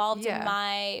government involved in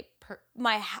my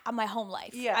home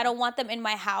life. Yeah. I don't want them in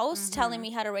my house telling me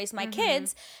how to raise my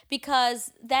kids,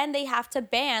 because then they have to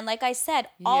ban, like I said,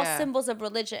 all symbols of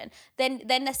religion. Then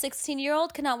a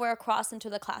 16-year-old cannot wear a cross into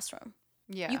the classroom.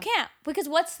 Yeah. You can't, because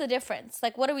what's the difference?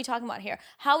 Like, what are we talking about here?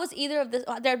 How is either of this,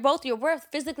 they're both, you're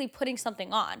physically putting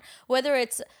something on, whether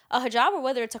it's a hijab or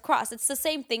whether it's a cross. It's the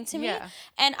same thing to me.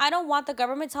 And I don't want the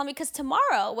government telling me, because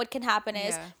tomorrow what can happen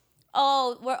is,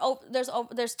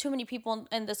 there's too many people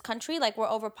in this country, like we're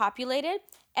overpopulated.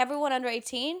 Everyone under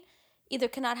 18 either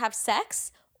cannot have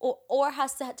sex or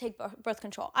has to take birth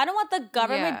control. I don't want the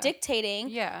government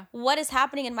dictating what is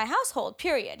happening in my household,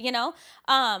 period, you know?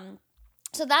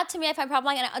 So that to me I find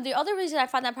problematic. And the other reason I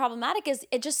find that problematic is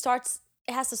it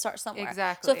has to start somewhere.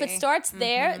 Exactly. So if it starts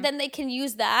there, then they can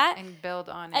use that and build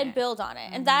on and it. build on it.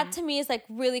 And that to me is like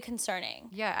really concerning.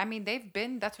 Yeah, I mean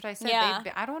that's what I said. Yeah.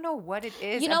 I don't know what it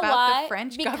is You know about why? the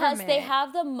French Because government. they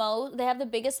have the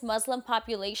biggest Muslim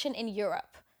population in Europe.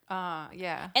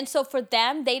 Yeah. And so for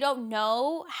them, they don't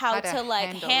know how to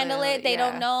like handle it. They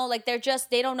don't know, like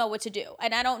they don't know what to do.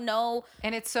 And I don't know.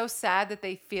 And it's so sad that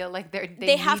they feel like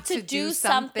they have to do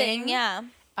something. Yeah.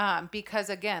 Because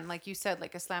again, like you said,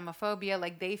 like Islamophobia,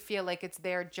 like they feel like it's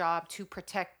their job to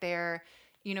protect their,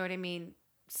 you know what I mean,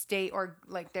 state or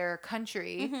like their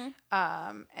country.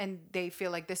 And they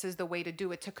feel like this is the way to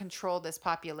do it, to control this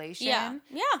population. Yeah.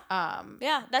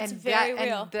 Yeah, that's very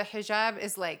real. And the hijab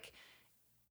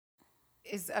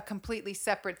is a completely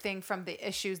separate thing from the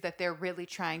issues that they're really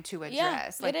trying to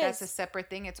address. Yeah, like that's a separate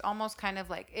thing. It's almost kind of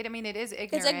like it. I mean, it is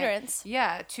ignorant. It's ignorance.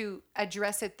 Yeah, to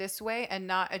address it this way and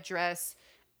not address,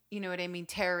 you know what I mean,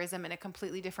 terrorism in a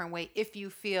completely different way. If you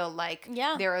feel like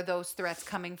there are those threats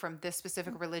coming from this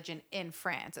specific religion in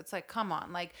France, it's like, come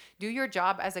on, like do your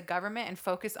job as a government and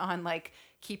focus on like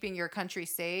keeping your country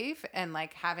safe and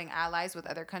like having allies with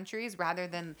other countries rather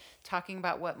than talking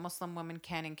about what Muslim women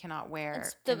can and cannot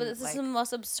wear. This is the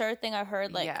most absurd thing I've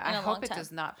heard like in a long time. I hope it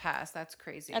does not pass. That's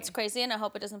crazy. That's crazy, and I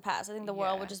hope it doesn't pass. I think the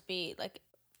world would just be like,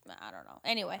 I don't know.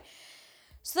 Anyway.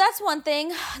 So that's one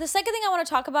thing. The second thing I want to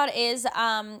talk about is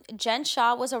Jen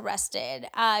Shah was arrested.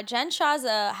 Jen Shah is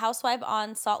a housewife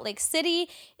on Salt Lake City.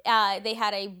 They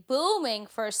had a booming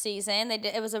first season.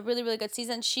 It was a really, really good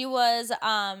season. She was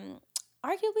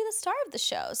arguably the star of the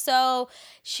show. So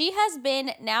she has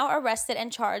been now arrested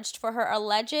and charged for her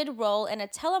alleged role in a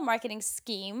telemarketing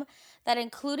scheme that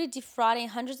included defrauding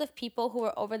hundreds of people who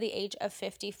were over the age of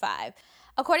 55.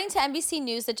 According to NBC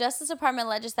News, the Justice Department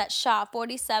alleges that Shah,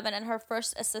 47, and her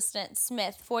first assistant,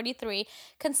 Smith, 43,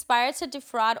 conspired to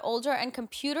defraud older and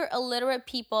computer illiterate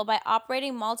people by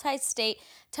operating multi-state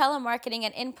telemarketing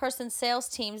and in-person sales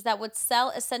teams that would sell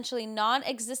essentially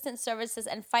non-existent services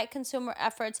and fight consumer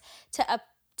efforts to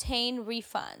obtain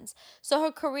refunds. So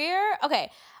her career, okay,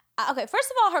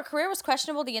 first of all, her career was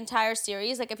questionable the entire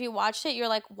series. Like, if you watched it, you're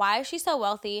like, why is she so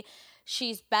wealthy?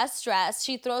 She's best dressed.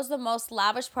 She throws the most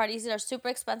lavish parties. These are super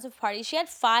expensive parties. She had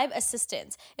 5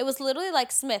 assistants. It was literally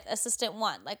like Smith, assistant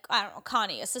 1. Like, I don't know,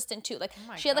 Connie, assistant 2. Like,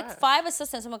 she had like 5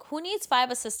 assistants. I'm like, who needs 5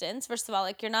 assistants? First of all,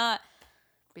 like, you're not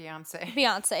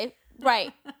Beyonce.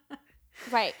 Right.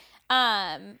 Right.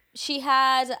 She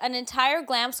had an entire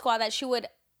glam squad that she would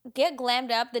get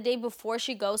glammed up the day before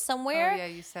she goes somewhere. Oh, yeah,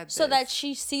 you said so that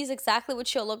she sees exactly what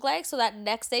she'll look like, so that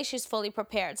next day she's fully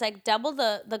prepared. It's like double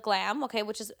the glam, okay,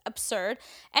 which is absurd.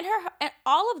 And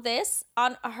all of this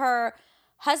on her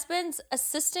husband's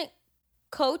assistant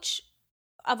coach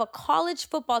of a college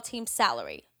football team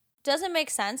salary. Doesn't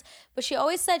make sense, but she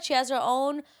always said she has her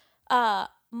own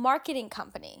marketing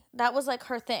company. That was like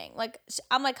her thing. Like,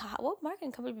 I'm like, what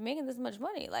marketing company be making this much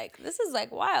money? Like, this is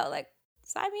like wild. Like,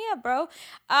 sign me up, bro.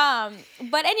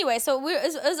 But anyway, so it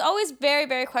was always very,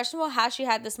 very questionable how she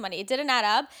had this money. It didn't add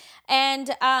up.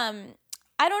 And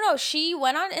I don't know. She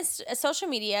went on social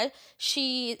media.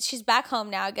 She's back home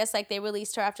now. I guess like they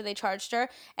released her after they charged her.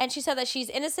 And she said that she's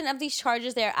innocent of these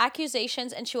charges. They are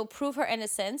accusations and she will prove her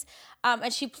innocence.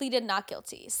 And she pleaded not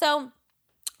guilty. So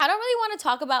I don't really want to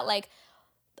talk about like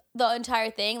the entire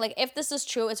thing. Like, if this is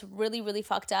true, it's really, really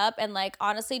fucked up. And like,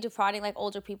 honestly, defrauding like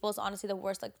older people is honestly the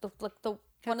worst. Like the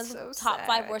one of the top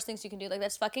 5 worst things you can do. Like,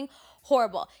 that's fucking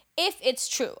horrible if it's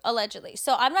true, allegedly.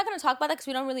 So I'm not going to talk about that because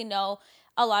we don't really know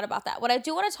a lot about that. What I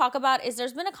do want to talk about is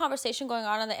there's been a conversation going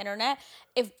on the internet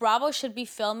if Bravo should be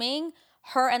filming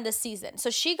her and the season. So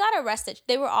she got arrested.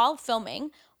 They were all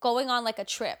filming, going on like a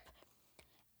trip.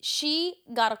 She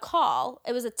got a call.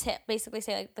 It was a tip, basically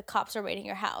saying like the cops are raiding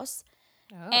your house.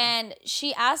 Oh. And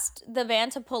she asked the van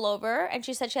to pull over, and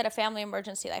she said she had a family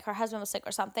emergency, like her husband was sick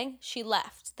or something. She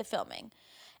left the filming.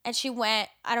 And she went,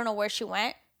 I don't know where she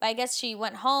went, but I guess she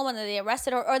went home and then they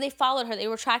arrested her, or they followed her. They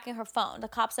were tracking her phone. The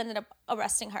cops ended up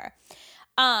arresting her.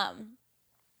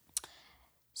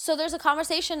 So there's a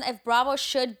conversation if Bravo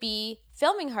should be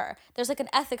filming her. There's like an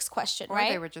ethics question, or right?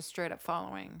 Or they were just straight up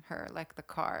following her, like the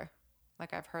car.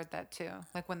 Like, I've heard that too.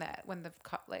 Like when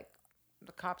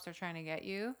the cops are trying to get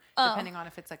you, depending on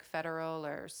if it's like federal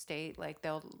or state, like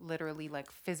they'll literally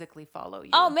like physically follow you.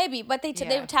 Oh, maybe, but they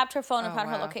tapped her phone and found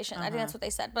her location. I think that's what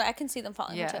they said, but I can see them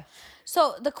following her too.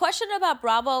 So the question about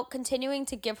Bravo continuing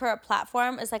to give her a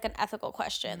platform is like an ethical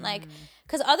question, like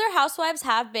because other housewives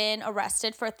have been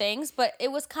arrested for things, but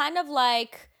it was kind of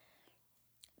like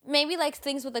maybe like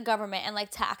things with the government and like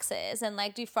taxes and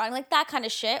like defrauding, like that kind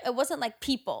of shit. It wasn't like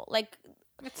people, like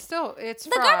It's still, it's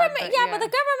The fraud, government, but but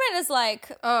the government is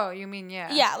like, Oh, you mean,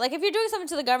 yeah. yeah, like if you're doing something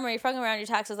to the government, you're fucking around your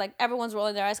taxes, like everyone's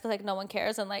rolling their eyes because like no one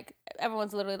cares, and like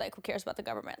everyone's literally like, who cares about the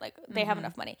government? Like they have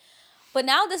enough money. But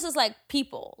now this is like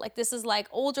people, like this is like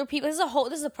older people. This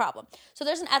is a problem. So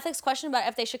there's an ethics question about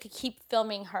if they should keep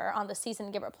filming her on the season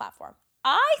and give her a platform.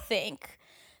 I think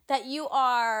that you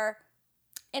are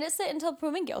innocent until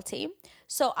proven guilty.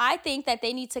 So I think that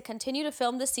they need to continue to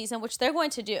film this season, which they're going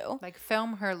to do. Like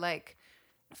film her, like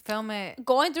film it.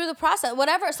 Going through the process,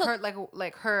 whatever. So her,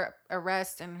 like her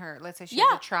arrest and her, let's say she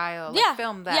has a trial. Like,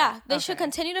 film that. Yeah, they should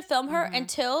continue to film her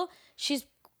until she's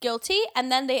guilty, and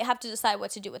then they have to decide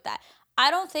what to do with that. I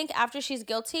don't think after she's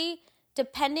guilty,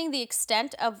 depending the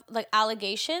extent of like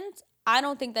allegations, I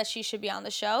don't think that she should be on the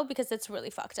show because it's really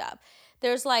fucked up.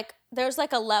 There's like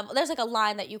a level, there's like a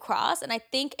line that you cross, and I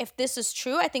think if this is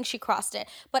true, I think she crossed it.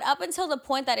 But up until the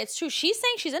point that it's true, she's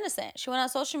saying she's innocent. She went on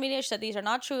social media, she said these are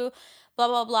not true, blah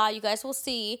blah blah. You guys will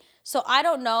see. So I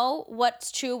don't know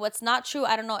what's true, what's not true.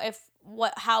 I don't know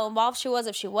how involved she was,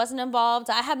 if she wasn't involved.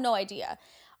 I have no idea.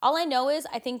 All I know is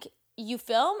I think you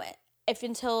film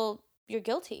until you're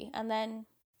guilty, and then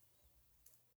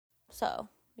so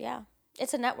yeah,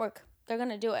 it's a network. They're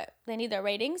gonna do it. They need their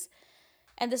ratings,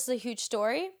 and this is a huge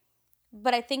story.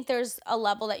 But I think there's a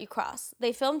level that you cross.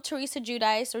 They filmed Teresa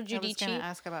Giudice or Giudice. I was gonna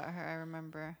ask about her. I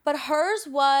remember. But hers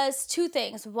was two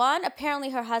things. One, apparently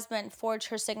her husband forged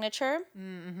her signature,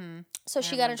 so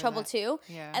she got in trouble too.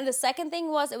 Yeah. And the second thing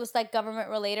was it was like government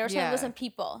related or something. It wasn't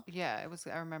people. Yeah, it was.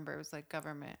 I remember it was like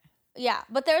government. Yeah,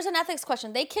 but there's an ethics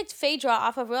question. They kicked Phaedra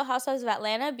off of Real Housewives of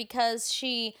Atlanta because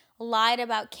she lied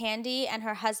about Candy and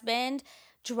her husband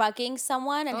drugging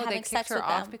someone and having sex with them. They kicked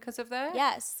her off because of that?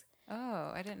 Yes.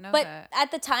 Oh, I didn't know But that.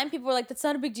 at the time, people were like, that's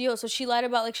not a big deal. So she lied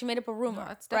about, like, she made up a rumor. No,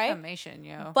 that's right? defamation,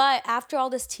 yo. But after all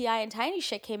this T.I. and Tiny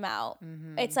shit came out,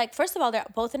 it's like, first of all, they're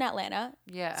both in Atlanta.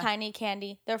 Yeah. Tiny,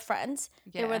 Candy, they're friends.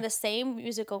 Yeah. They were in the same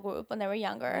musical group when they were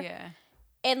younger. Yeah.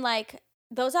 And, like,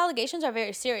 those allegations are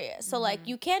very serious. So, like,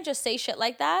 you can't just say shit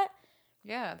like that.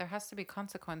 Yeah, there has to be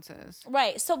consequences.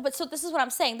 Right. So this is what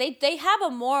I'm saying. They have a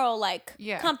moral, like,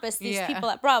 compass, these people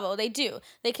at Bravo. They do.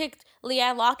 They kicked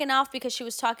Leanne Locken off because she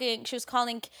was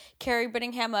calling Carrie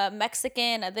Brittingham a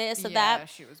Mexican, a this, a that. Yeah,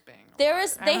 she was being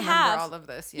They have all of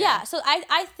this. Yeah. So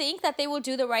I think that they will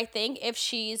do the right thing if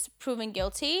she's proven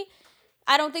guilty.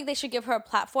 I don't think they should give her a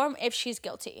platform if she's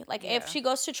guilty. Like, if she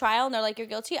goes to trial and they're like, you're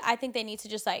guilty, I think they need to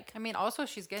just, like... I mean, also,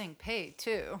 she's getting paid,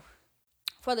 too.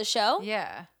 For the show?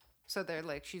 Yeah. So they're,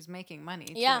 like, she's making money,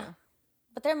 too. Yeah.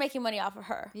 But they're making money off of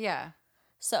her. Yeah.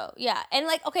 So, yeah. And,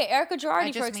 like, okay, Erica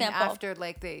Girardi, for example. I mean after,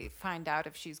 like, they find out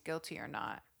if she's guilty or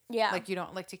not. Yeah. Like, you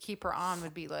don't, like, to keep her on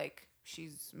would be, like,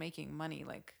 she's making money,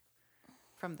 like,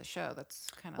 from the show. That's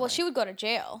kind of Well, she would go to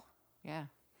jail. Yeah.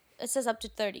 It says up to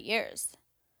 30 years.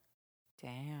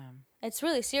 Damn. It's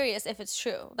really serious if it's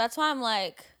true. That's why I'm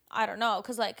like, I don't know.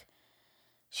 Because, like,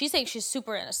 she's saying she's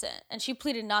super innocent. And she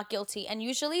pleaded not guilty. And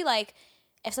usually, like,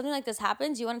 if something like this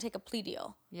happens, you want to take a plea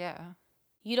deal. Yeah.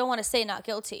 You don't want to say not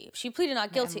guilty. She pleaded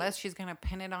not guilty. Unless she's going to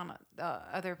pin it on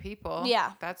other people.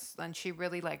 Yeah. And she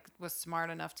really, like, was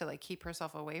smart enough to, like, keep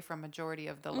herself away from majority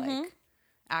of the, like,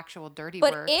 actual dirty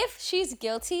work. But if she's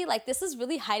guilty, like, this is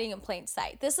really hiding in plain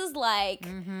sight. This is like,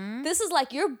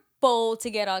 you're bold to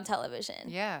get on television.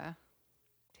 Yeah.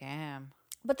 Damn.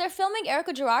 But they're filming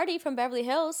Erica Girardi from Beverly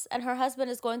Hills, and her husband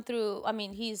is going through, I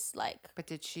mean, he's like... But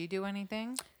did she do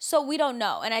anything? So we don't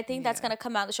know, and I think that's going to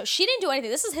come out of the show. She didn't do anything.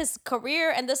 This is his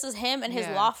career, and this is him and his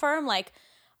law firm. Like,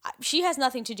 she has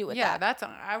nothing to do with that. Yeah,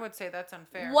 I would say that's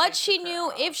unfair. What she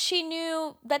knew, if she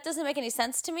knew, that doesn't make any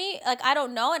sense to me. Like, I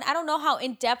don't know, and I don't know how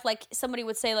in-depth, like, somebody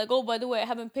would say, like, oh, by the way, I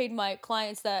haven't paid my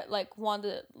clients that, like, want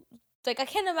to... Like, I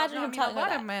can't imagine him telling her that.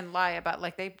 A lot of men lie about,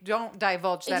 like, they don't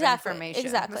divulge that information.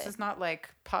 Exactly. This is not like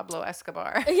Pablo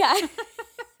Escobar. Yeah.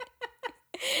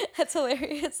 That's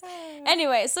hilarious.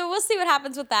 Anyway, so we'll see what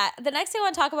happens with that. The next thing I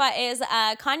want to talk about is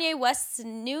Kanye West's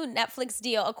new Netflix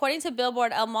deal. According to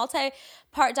Billboard, a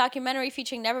multi-part documentary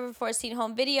featuring never-before-seen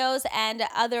home videos and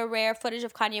other rare footage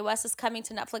of Kanye West is coming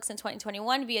to Netflix in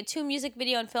 2021 via two music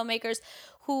video and filmmakers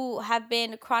who have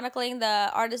been chronicling the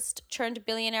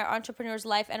artist-turned-billionaire entrepreneur's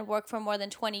life and work for more than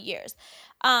 20 years.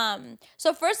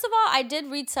 So first of all, I did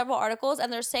read several articles,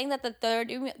 and they're saying that the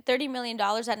 $30 million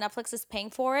that Netflix is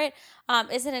paying for it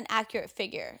isn't an accurate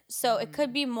figure. So it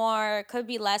could be more, could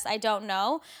be less. I don't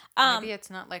know. Maybe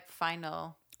it's not like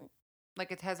final.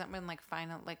 Like, it hasn't been, like,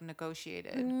 final, like,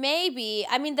 negotiated. Maybe.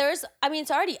 I mean,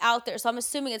 it's already out there, so I'm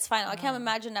assuming it's final. I can't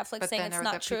imagine Netflix saying it's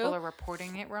not true. People are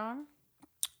reporting it wrong?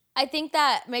 I think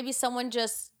that maybe someone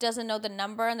just doesn't know the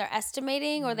number and they're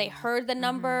estimating, or they heard the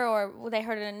number, or they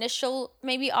heard an initial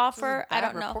maybe offer. I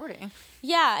don't know. Reporting.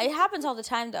 Yeah, it happens all the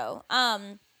time though.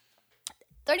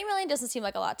 30 million doesn't seem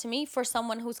like a lot to me for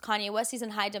someone who's Kanye West. He's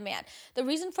in high demand. The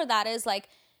reason for that is like,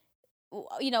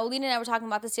 you know, Lena and I were talking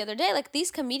about this the other day. Like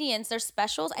these comedians, their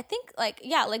specials, I think like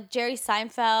Jerry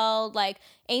Seinfeld, like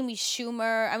Amy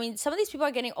Schumer. I mean, some of these people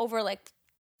are getting over like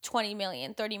 20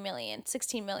 million, 30 million,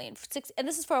 16 million, and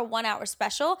this is for a 1 hour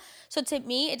special. So to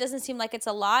me, it doesn't seem like it's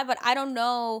a lot, but I don't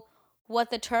know what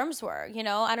the terms were, you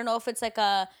know? I don't know if it's like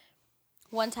a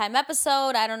one-time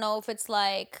episode. I don't know if it's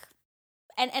like,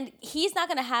 and he's not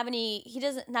going to have any,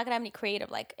 not going to have any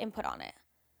creative like input on it.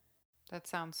 That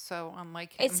sounds so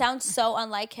unlike him. It sounds so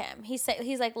unlike him. He's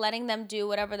like letting them do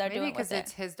whatever they're doing with it. Maybe because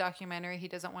it's his documentary, he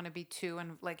doesn't want to be too,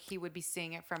 and like he would be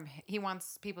seeing it from, he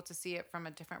wants people to see it from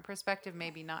a different perspective,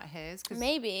 maybe not his.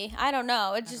 Maybe. I don't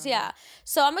know. It's just, yeah.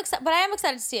 So I'm excited, but I am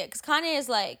excited to see it because Kanye is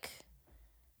like,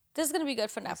 this is going to be good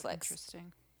for Netflix.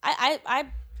 Interesting.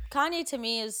 Kanye to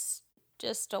me is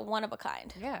just a one of a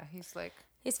kind. Yeah,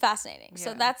 he's fascinating. Yeah.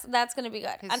 So that's going to be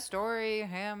good. His story,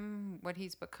 him, what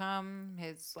he's become,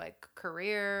 his like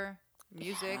career,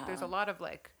 music. Yeah. There's a lot of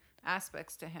like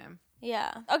aspects to him.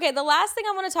 Yeah. Okay, the last thing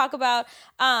I want to talk about,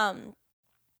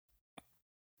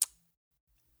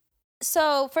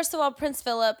 so first of all, Prince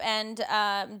Philip and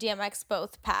DMX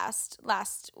both passed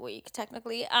last week,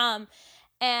 technically.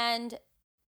 And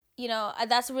you know,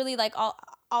 that's really like all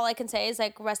I can say is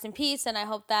like rest in peace, and I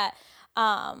hope that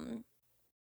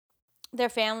their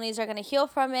families are going to heal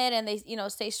from it and they, you know,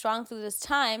 stay strong through this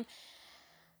time.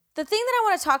 The thing that I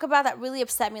want to talk about that really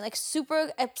upset me, like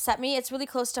super upset me, it's really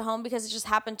close to home because it just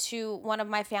happened to one of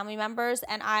my family members,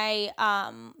 and I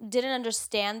didn't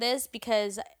understand this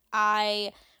because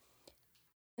I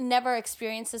never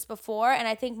experienced this before, and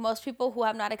I think most people who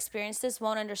have not experienced this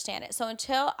won't understand it. So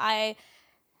until I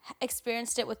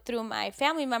experienced it through my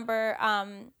family member,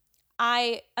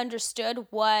 I understood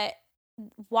why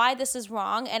this is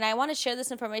wrong, and I want to share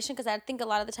this information because I think a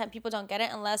lot of the time people don't get it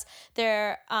unless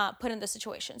they're put in the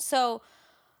situation. So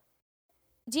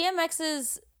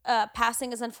DMX's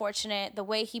passing is unfortunate. The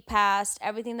way he passed,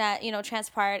 everything that, you know,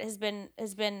 transpired has been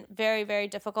very, very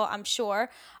difficult, I'm sure.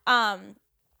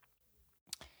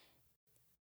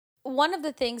 One of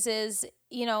the things is,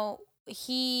 you know,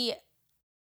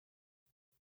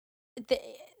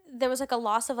 there was like a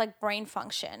loss of like brain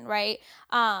function, right?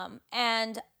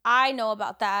 And I know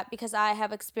about that because I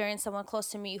have experienced someone close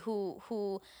to me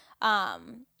who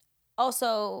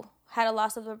also had a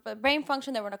loss of the brain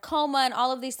function. They were in a coma, and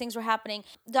all of these things were happening.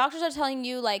 Doctors are telling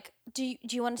you like, do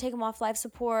you want to take them off life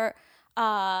support?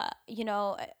 You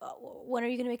know, when are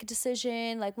you going to make a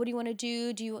decision? Like, what do you want to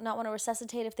do? Do you not want to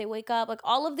resuscitate if they wake up? Like,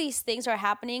 all of these things are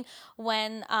happening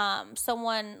when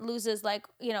someone loses, like,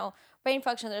 you know, brain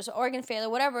function, there's organ failure,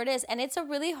 whatever it is. And it's a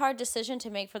really hard decision to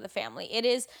make for the family. It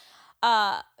is,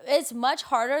 it's much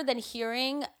harder than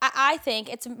hearing, I think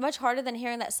it's much harder than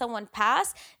hearing that someone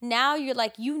passed. Now you're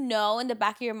like, you know, in the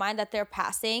back of your mind that they're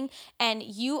passing, and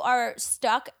you are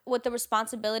stuck with the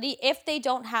responsibility if they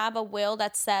don't have a will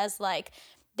that says like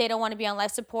they don't want to be on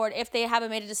life support, if they haven't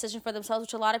made a decision for themselves,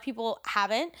 which a lot of people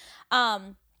haven't.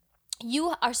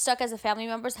 You are stuck as a family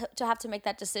member to have to make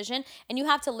that decision, and you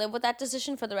have to live with that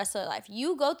decision for the rest of their life.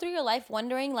 You go through your life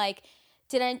wondering like,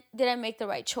 did I make the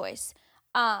right choice?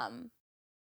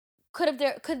 Could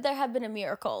there have been a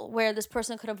miracle where this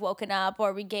person could have woken up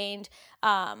or regained,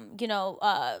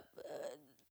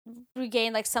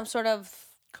 regained like some sort of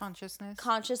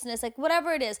consciousness, like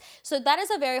whatever it is. So that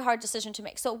is a very hard decision to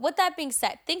make. So with that being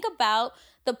said, think about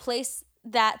the place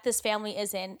that this family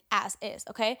is in as is,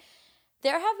 okay?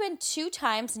 There have been 2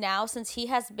 times now since he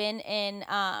has been in,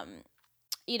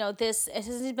 since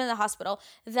he's been in the hospital,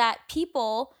 that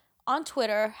people on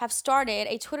Twitter have started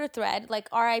a Twitter thread like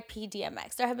RIP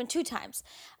DMX. There have been 2 times.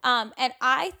 And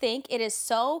I think it is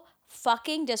so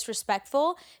fucking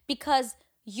disrespectful because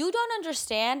you don't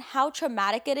understand how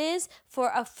traumatic it is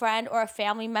for a friend or a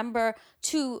family member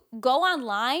to go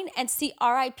online and see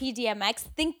RIP DMX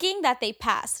thinking that they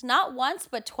passed, not once,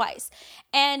 but twice.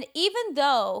 And even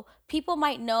though people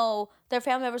might know, their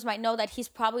family members might know that he's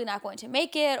probably not going to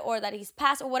make it or that he's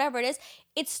passed or whatever it is,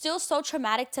 it's still so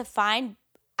traumatic to find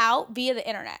out via the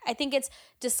internet. I think it's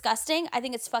disgusting. I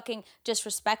think it's fucking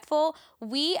disrespectful.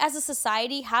 We as a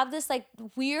society have this like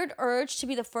weird urge to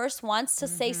be the first ones to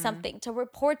say something, to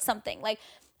report something. Like,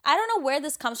 I don't know where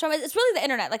this comes from. It's really the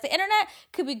internet. Like, the internet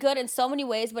could be good in so many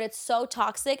ways, but it's so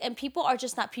toxic, and people are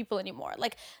just not people anymore.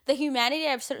 Like, the humanity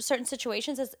of certain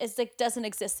situations is like doesn't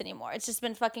exist anymore. It's just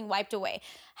been fucking wiped away.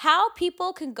 How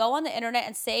people can go on the internet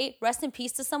and say rest in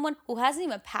peace to someone who hasn't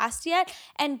even passed yet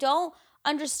and don't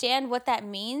understand what that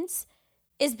means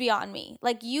is beyond me.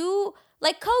 Like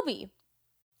Kobe.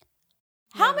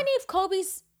 How many of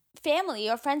Kobe's family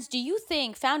or friends do you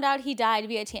think found out he died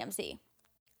via TMZ?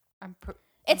 I'm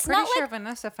It's pretty not sure like,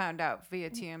 Vanessa found out via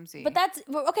TMZ. but that's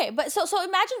okay. But so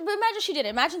imagine she did it.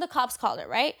 Imagine the cops called her,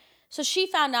 right? So she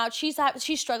found out she's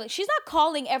struggling. She's not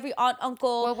calling every aunt,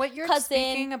 uncle, well, what you're cousin.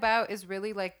 speaking about is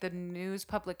really like the news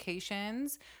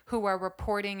publications who are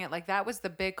reporting it. Like, that was the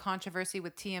big controversy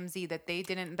with TMZ, that they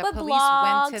didn't. The police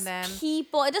blogs, went to them.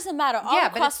 People, it doesn't matter. All Yeah,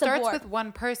 but it across the starts board. with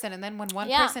one person, and then when one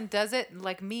person does it,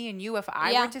 like me and you, if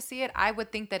I were to see it, I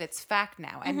would think that it's fact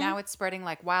now, and now it's spreading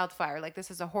like wildfire. Like,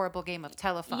 this is a horrible game of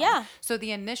telephone. Yeah. So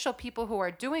the initial people who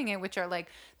are doing it, which are like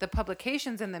the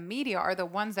publications and the media, are the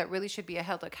ones that really should be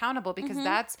held accountable, because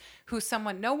that's who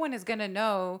no one is gonna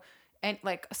know. And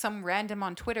like, some random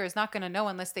on Twitter is not going to know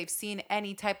unless they've seen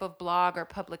any type of blog or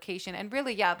publication. And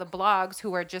really, yeah, the blogs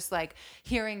who are just like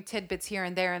hearing tidbits here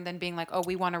and there and then being like, oh,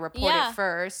 we want to report it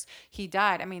first. He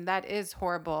died. I mean, that is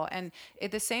horrible. And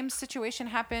the same situation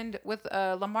happened with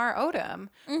Lamar Odom,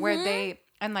 where they,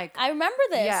 and like, I remember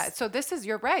this. Yeah. So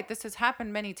you're right. This has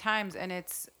happened many times, and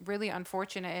it's really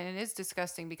unfortunate, and it is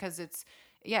disgusting, because it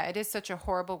is such a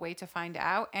horrible way to find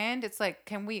out. And it's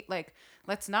like,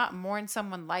 let's not mourn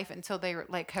someone's life until they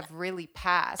like have really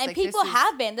passed. And like, people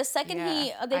have been. The second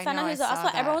they found out he was in the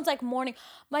hospital, everyone's like mourning.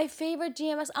 My favorite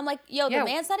DMX. I'm like, yo, the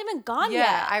man's not even gone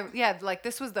yet. Like,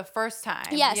 this was the first time.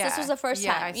 Yes, this was the first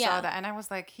time. I saw that, and I was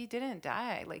like, he didn't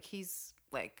die. Like, he's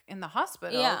like in the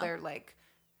hospital. Yeah. They're like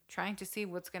trying to see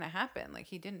what's gonna happen. Like,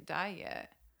 he didn't die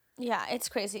yet. Yeah, it's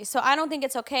crazy. So I don't think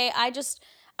it's okay. I just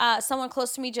someone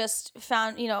close to me just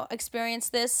found,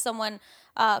 experienced this. Someone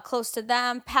close to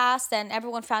them passed, and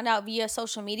everyone found out via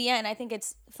social media. And I think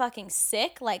it's fucking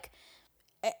sick. Like,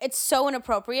 it's so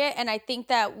inappropriate. And I think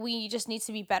that we just need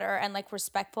to be better and like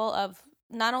respectful of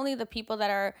not only the people that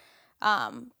are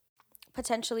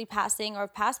potentially passing or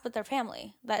passed, but their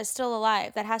family that is still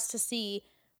alive, that has to see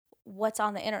what's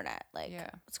on the internet. Like,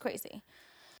 it's crazy.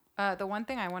 The one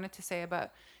thing I wanted to say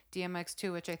about DMX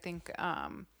too, which I think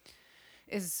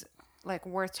is like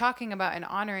worth talking about and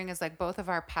honoring, is like both of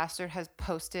our pastors has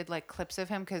posted like clips of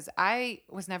him, because I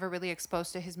was never really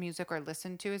exposed to his music or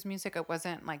listened to his music. It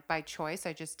wasn't like by choice.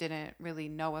 I just didn't really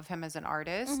know of him as an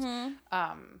artist.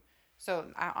 So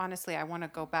I want to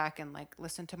go back and like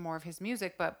listen to more of his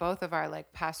music. But both of our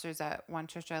like pastors at One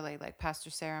Church LA, like Pastor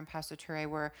Sarah and Pastor Ture,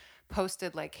 were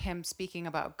posted like him speaking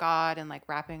about God and like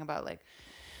rapping about like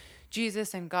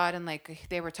Jesus and God, and like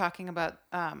they were talking about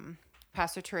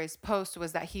Pastor Ture's post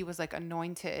was that he was like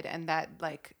anointed, and that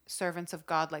like servants of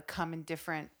God like come in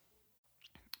different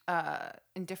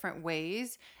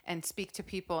ways and speak to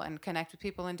people and connect with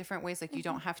people in different ways. Like, you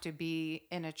don't have to be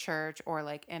in a church or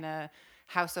like in a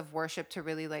house of worship to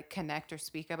really like connect or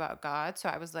speak about God. So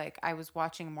I was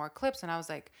watching more clips, and I was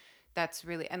like, that's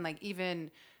really, and like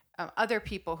even other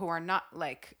people who are not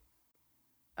like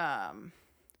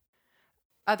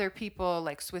other people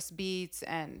like Swiss Beats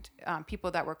and people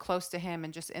that were close to him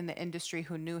and just in the industry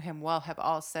who knew him well have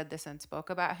all said this and spoke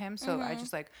about him. So I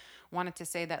just like wanted to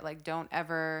say that, like, don't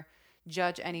ever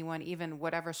judge anyone, even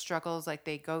whatever struggles like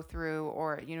they go through,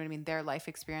 or, you know what I mean, their life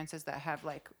experiences that have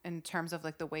like, in terms of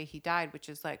like the way he died, which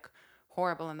is like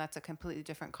horrible, and that's a completely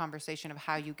different conversation of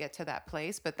how you get to that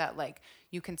place, but that like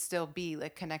you can still be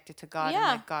like connected to God, and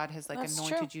like God has like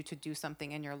anointed you to do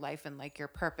something in your life and like your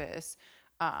purpose.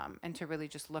 And to really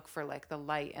just look for like the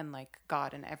light and like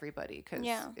God in everybody, because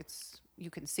you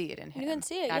can see it in him. You can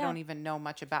see it. I don't even know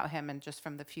much about him, and just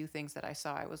from the few things that I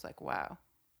saw, I was like, wow.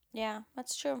 Yeah,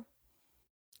 that's true.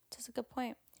 That's a good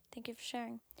point. Thank you for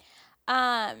sharing.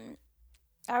 All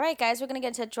right, guys, we're gonna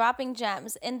get into dropping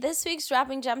gems. In this week's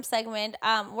dropping gem segment,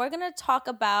 we're gonna talk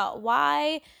about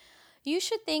why you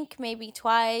should think maybe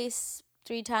twice,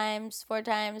 3 times, 4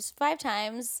 times, 5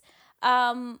 times,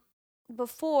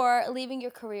 before leaving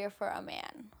your career for a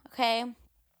man, okay?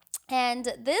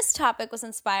 And this topic was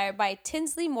inspired by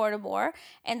Tinsley Mortimer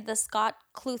and the Scott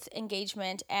Cluth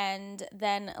engagement, and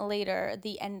then later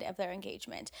the end of their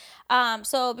engagement.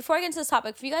 So before I get into this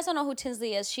topic, if you guys don't know who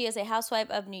Tinsley is, she is a housewife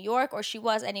of New York, or she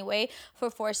was anyway, for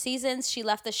 4 seasons. She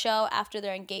left the show after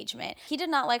their engagement. He did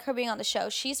not like her being on the show.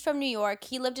 She's from New York.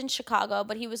 He lived in Chicago,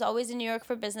 but he was always in New York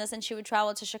for business, and she would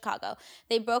travel to Chicago.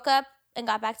 They broke up and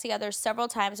got back together several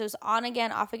times. It was on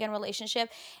again, off again relationship.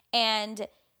 And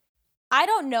I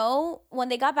don't know when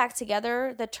they got back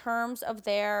together, the terms of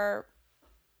their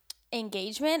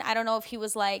engagement. I don't know if he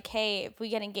was like, hey, if we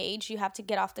get engaged, you have to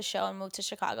get off the show and move to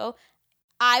Chicago.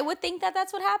 I would think that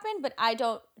that's what happened, but I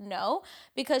don't know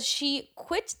because she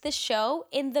quit the show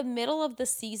in the middle of the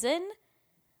season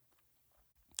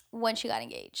when she got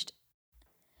engaged.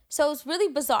 So it's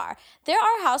really bizarre. There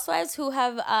are housewives who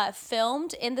have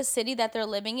filmed in the city that they're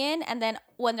living in, and then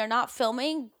when they're not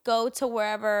filming, go to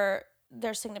wherever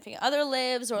their significant other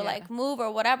lives or like move or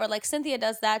whatever. Like Cynthia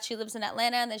does that. She lives in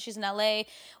Atlanta and then she's in LA,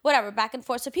 whatever, back and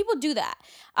forth. So people do that.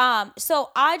 So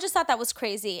I just thought that was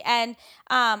crazy. And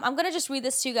I'm going to just read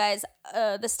this to you guys,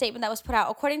 the statement that was put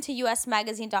out. According to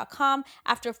usmagazine.com,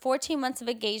 after 14 months of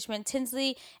engagement,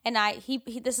 Tinsley and he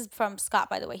this is from Scott,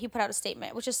 by the way. He put out a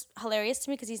statement, which is hilarious to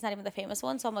me because he's not even the famous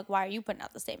one. So I'm like, why are you putting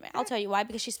out the statement? I'll tell you why,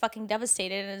 because she's fucking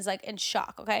devastated and is like in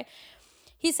shock, okay?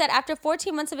 He said, after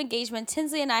 14 months of engagement,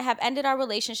 Tinsley and I have ended our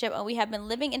relationship and we have been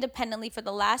living independently for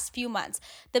the last few months.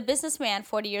 The businessman,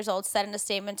 40 years old, said in a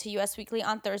statement to US Weekly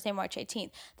on Thursday, March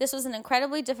 18th. This was an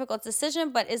incredibly difficult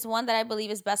decision, but is one that I believe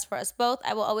is best for us both.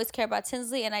 I will always care about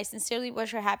Tinsley and I sincerely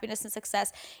wish her happiness and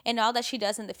success in all that she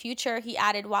does in the future. He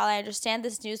added, while I understand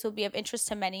this news will be of interest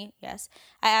to many, yes,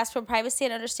 I ask for privacy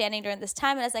and understanding during this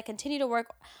time and as I continue to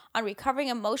work on recovering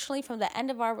emotionally from the end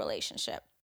of our relationship.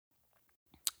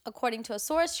 According to a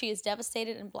source, she is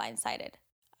devastated and blindsided.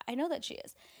 I know that she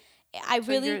is.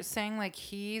 So you're saying like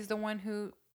he's the one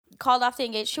who called off the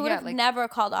engagement. She would have never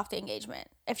called off the engagement.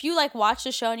 If you like watch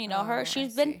the show and you know her,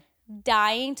 she's been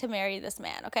dying to marry this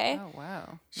man, okay? Oh,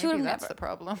 wow. Maybe that's the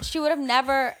problem. She would have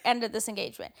never ended this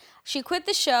engagement. She quit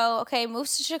the show, okay,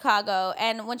 moves to Chicago,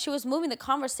 and when she was moving, the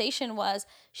conversation was,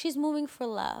 she's moving for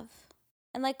love.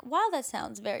 And like, wow, that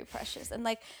sounds very precious and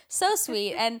like so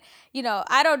sweet. And, you know,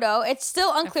 I don't know. It's still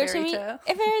unclear to me. A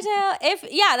fairy tale.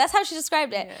 Yeah, that's how she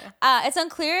described it. Yeah. It's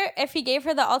unclear if he gave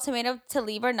her the ultimatum to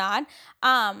leave or not.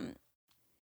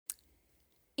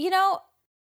 You know,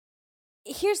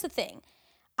 here's the thing.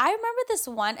 I remember this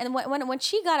one, and when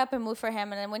she got up and moved for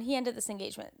him, and then when he ended this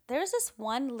engagement, there's this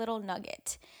one little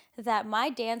nugget that my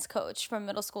dance coach from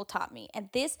middle school taught me. And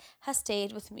this has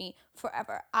stayed with me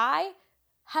forever. I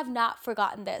have not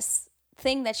forgotten this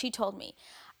thing that she told me.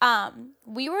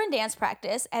 We were in dance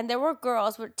practice and there were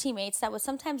girls with teammates that would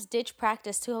sometimes ditch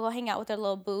practice to go hang out with their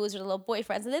little boos or their little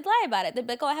boyfriends, and they'd lie about it. They'd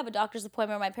be like, oh, I have a doctor's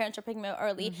appointment or my parents are picking me up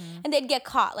early, and they'd get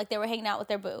caught like they were hanging out with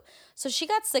their boo. So she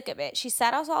got sick of it. She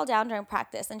sat us all down during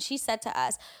practice and she said to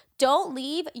us, don't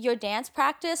leave your dance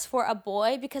practice for a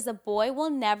boy because a boy will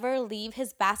never leave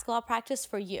his basketball practice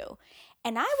for you.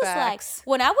 And I was like,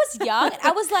 when I was young,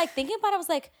 I was like thinking about it, I was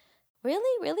like,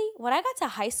 Really? When I got to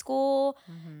high school,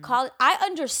 college, I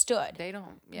understood. They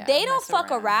don't fuck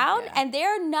around and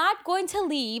they're not going to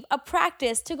leave a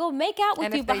practice to go make out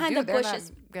with you behind the bushes.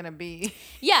 They're not gonna be.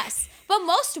 Yes, but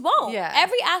most won't. Yeah.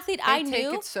 Every athlete I knew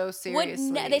take it so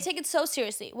seriously. They take it so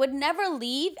seriously. Would never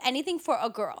leave anything for a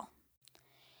girl.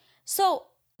 So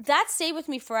that stayed with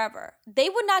me forever. They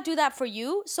would not do that for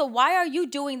you, so why are you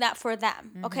doing that for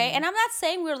them? Okay, and I'm not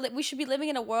saying we should be living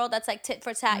in a world that's like tit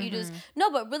for tat. You just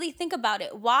no, but really think about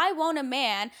it. Why won't a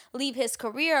man leave his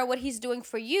career or what he's doing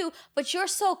for you, but you're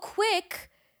so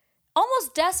quick,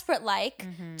 almost desperate like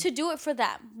to do it for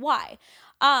them? Why?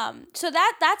 So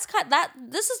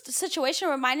this is the situation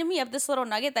reminded me of this little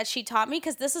nugget that she taught me,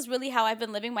 because this is really how I've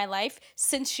been living my life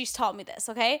since she's taught me this.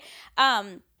 Okay.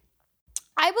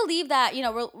 I believe that, you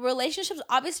know, relationships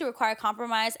obviously require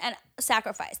compromise and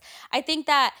sacrifice. I think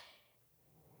that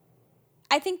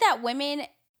women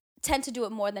tend to do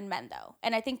it more than men, though.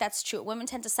 And I think that's true. Women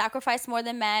tend to sacrifice more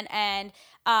than men, and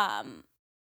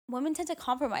women tend to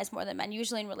compromise more than men,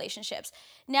 usually in relationships.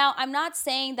 Now, I'm not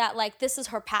saying that, like, this is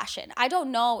her passion. I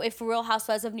don't know if Real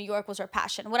Housewives of New York was her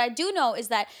passion. What I do know is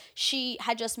that she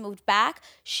had just moved back.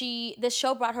 This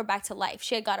show brought her back to life.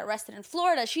 She had got arrested in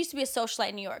Florida. She used to be a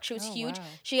socialite in New York. She was huge. Wow.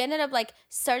 She ended up, like,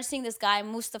 started seeing this guy,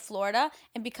 moves to Florida,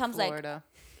 and becomes,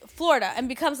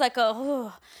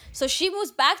 So she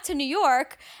moves back to New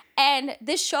York, and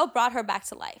this show brought her back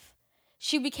to life.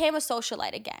 She became a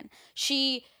socialite again.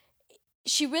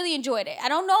 She really enjoyed it. I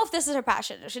don't know if this is her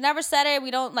passion. She never said it.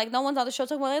 We don't, like, no one's on the show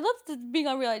talking about, I love being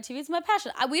on reality TV. It's my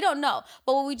passion. We don't know.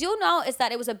 But what we do know is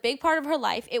that it was a big part of her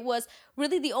life. It was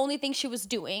really the only thing she was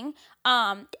doing.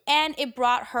 And it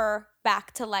brought her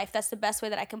back to life. That's the best way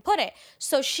that I can put it.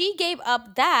 So she gave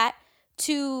up that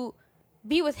to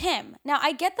be with him. Now,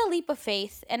 I get the leap of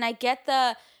faith, and I get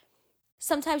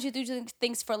sometimes you do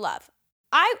things for love.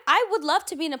 I would love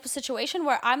to be in a situation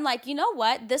where I'm like, you know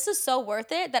what? This is so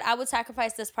worth it that I would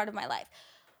sacrifice this part of my life.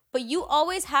 But you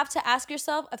always have to ask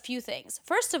yourself a few things.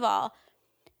 First of all,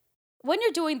 when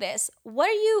you're doing this, what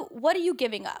are you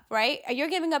giving up, right? You're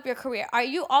giving up your career. Are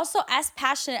you also as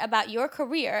passionate about your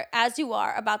career as you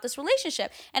are about this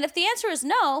relationship? And if the answer is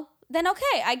no, then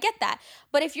okay, I get that.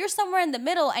 But if you're somewhere in the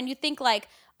middle and you think like,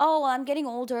 oh, well, I'm getting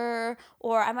older,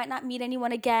 or I might not meet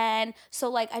anyone again, so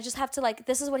like I just have to like,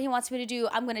 this is what he wants me to do,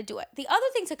 I'm gonna do it. The other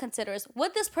thing to consider is,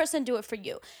 would this person do it for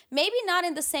you? Maybe not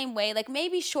in the same way, like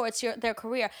maybe sure it's their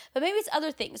career, but maybe it's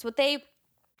other things. Would they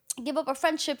give up a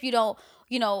friendship you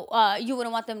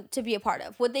wouldn't want them to be a part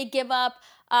of? Would they give up,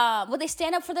 would they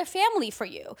stand up for their family for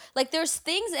you? Like there's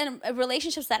things in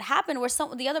relationships that happen where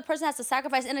the other person has to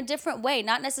sacrifice in a different way,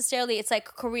 not necessarily it's like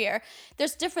career.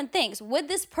 There's different things. Would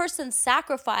this person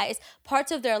sacrifice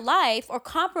parts of their life or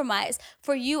compromise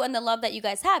for you and the love that you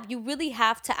guys have? You really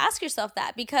have to ask yourself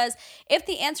that, because if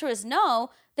the answer is no,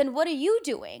 then what are you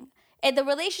doing? And the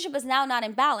relationship is now not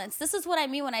in balance. This is what I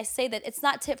mean when I say that it's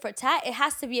not tit for tat. It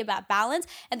has to be about balance,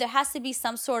 and there has to be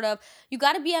some sort of, you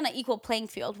got to be on an equal playing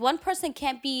field. One person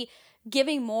can't be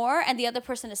giving more and the other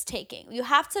person is taking. You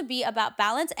have to be about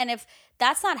balance, and if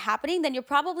that's not happening, then you're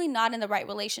probably not in the right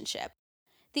relationship.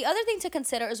 The other thing to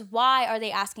consider is, why are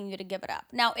they asking you to give it up?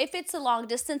 Now, if it's a long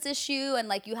distance issue and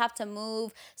like you have to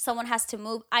move, someone has to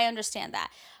move, I understand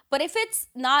that. But if it's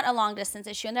not a long distance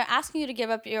issue and they're asking you to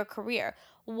give up your career,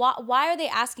 why are they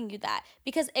asking you that?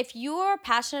 Because if you're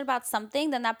passionate about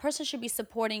something, then that person should be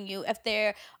supporting you. If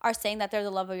they are saying that they're the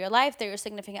love of your life, they're your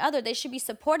significant other, they should be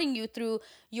supporting you through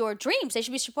your dreams. They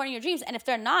should be supporting your dreams. And if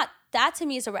they're not, that to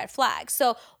me is a red flag.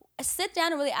 So sit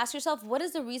down and really ask yourself, what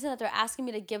is the reason that they're asking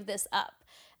me to give this up?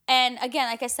 And again,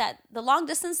 like I said, the long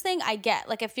distance thing, I get.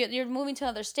 Like if you're moving to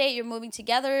another state, you're moving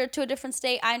together to a different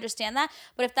state, I understand that.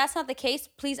 But if that's not the case,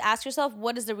 please ask yourself,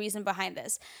 what is the reason behind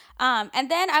this?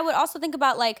 And then I would also think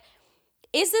about like,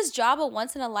 is this job a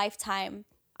once in a lifetime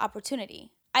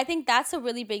opportunity? I think that's a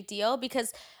really big deal,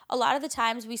 because a lot of the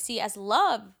times we see as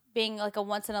love being like a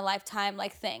once in a lifetime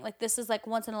like thing. Like this is like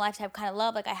once in a lifetime kind of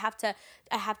love. Like I have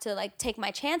to like take my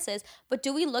chances. But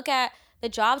do we look at the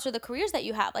jobs or the careers that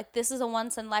you have? Like this is a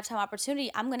once in a lifetime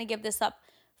opportunity. I'm going to give this up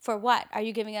for what? Are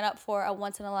you giving it up for a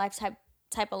once in a lifetime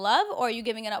type of love, or are you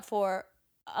giving it up for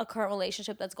a current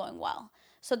relationship that's going well?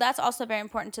 So that's also very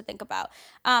important to think about.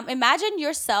 Imagine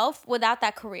yourself without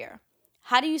that career.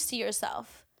 How do you see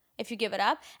yourself if you give it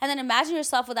up? And then imagine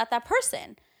yourself without that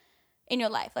person in your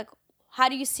life. Like, how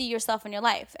do you see yourself in your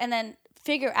life? And then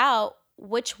figure out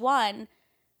which one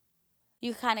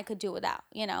you kind of could do without,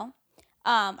 you know?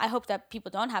 I hope that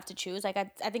people don't have to choose. Like,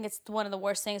 I think it's one of the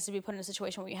worst things to be put in a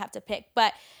situation where you have to pick.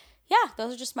 But yeah,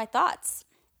 those are just my thoughts.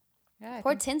 Yeah,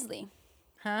 Poor Tinsley.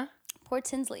 Huh? Poor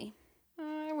Tinsley.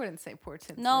 I wouldn't say poor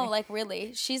Tinsley. No, like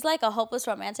really. She's like a hopeless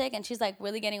romantic, and she's like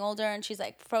really getting older, and she's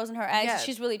like frozen her eggs. Yeah.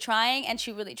 She's really trying, and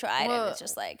she really tried, and it's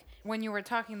just like. When you were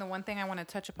talking, the one thing I want to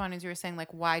touch upon is you were saying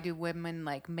like, why do women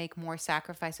like make more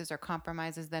sacrifices or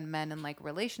compromises than men in like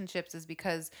relationships, is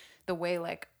because the way,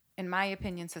 like, in my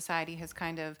opinion, society has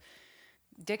kind of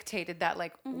dictated that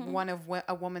like one of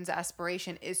a woman's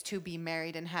aspiration is to be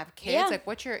married and have kids. Yeah. Like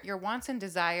what your wants and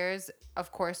desires,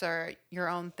 of course, are your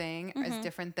own thing, is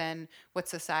different than what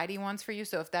society wants for you.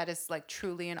 So if that is like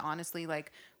truly and honestly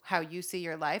like how you see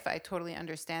your life, I totally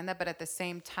understand that. But at the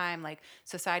same time, like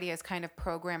society has kind of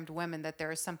programmed women that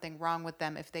there is something wrong with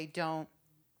them if they don't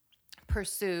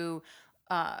pursue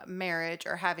marriage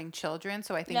or having children.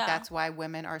 So I think that's why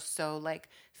women are so like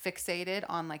fixated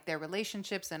on like their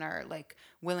relationships and are like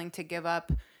willing to give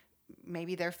up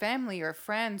maybe their family or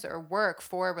friends or work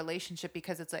for a relationship,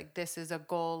 because it's like, this is a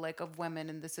goal like of women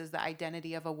and this is the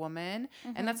identity of a woman.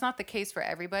 And that's not the case for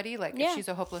everybody. Like if she's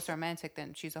a hopeless romantic,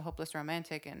 then she's a hopeless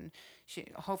romantic, and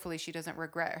hopefully she doesn't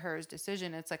regret her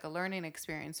decision. It's like a learning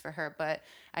experience for her. But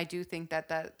I do think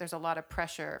that there's a lot of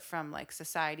pressure from like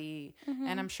society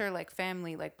and I'm sure like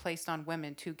family like placed on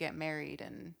women to get married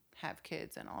and have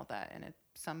kids and all that, and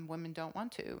some women don't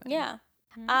want to.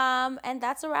 And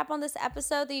that's a wrap on this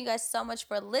episode. Thank you guys so much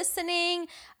for listening.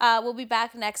 We'll be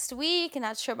back next week, and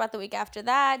not sure about the week after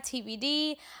that,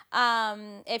 TBD.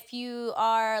 If you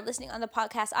are listening on the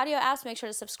podcast audio apps, make sure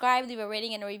to subscribe, leave a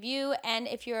rating and a review. And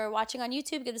if you're watching on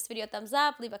YouTube, give this video a thumbs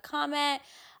up, leave a comment,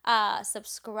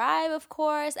 subscribe, of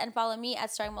course, and follow me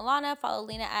at Starring Milana. Follow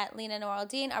Lena at Lena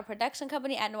Noir-Aldine, our production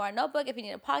company at Noir Notebook. If you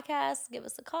need a podcast, give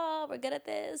us a call. We're good at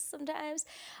this sometimes.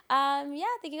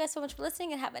 Thank you guys so much for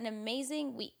listening, and have an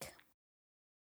amazing week.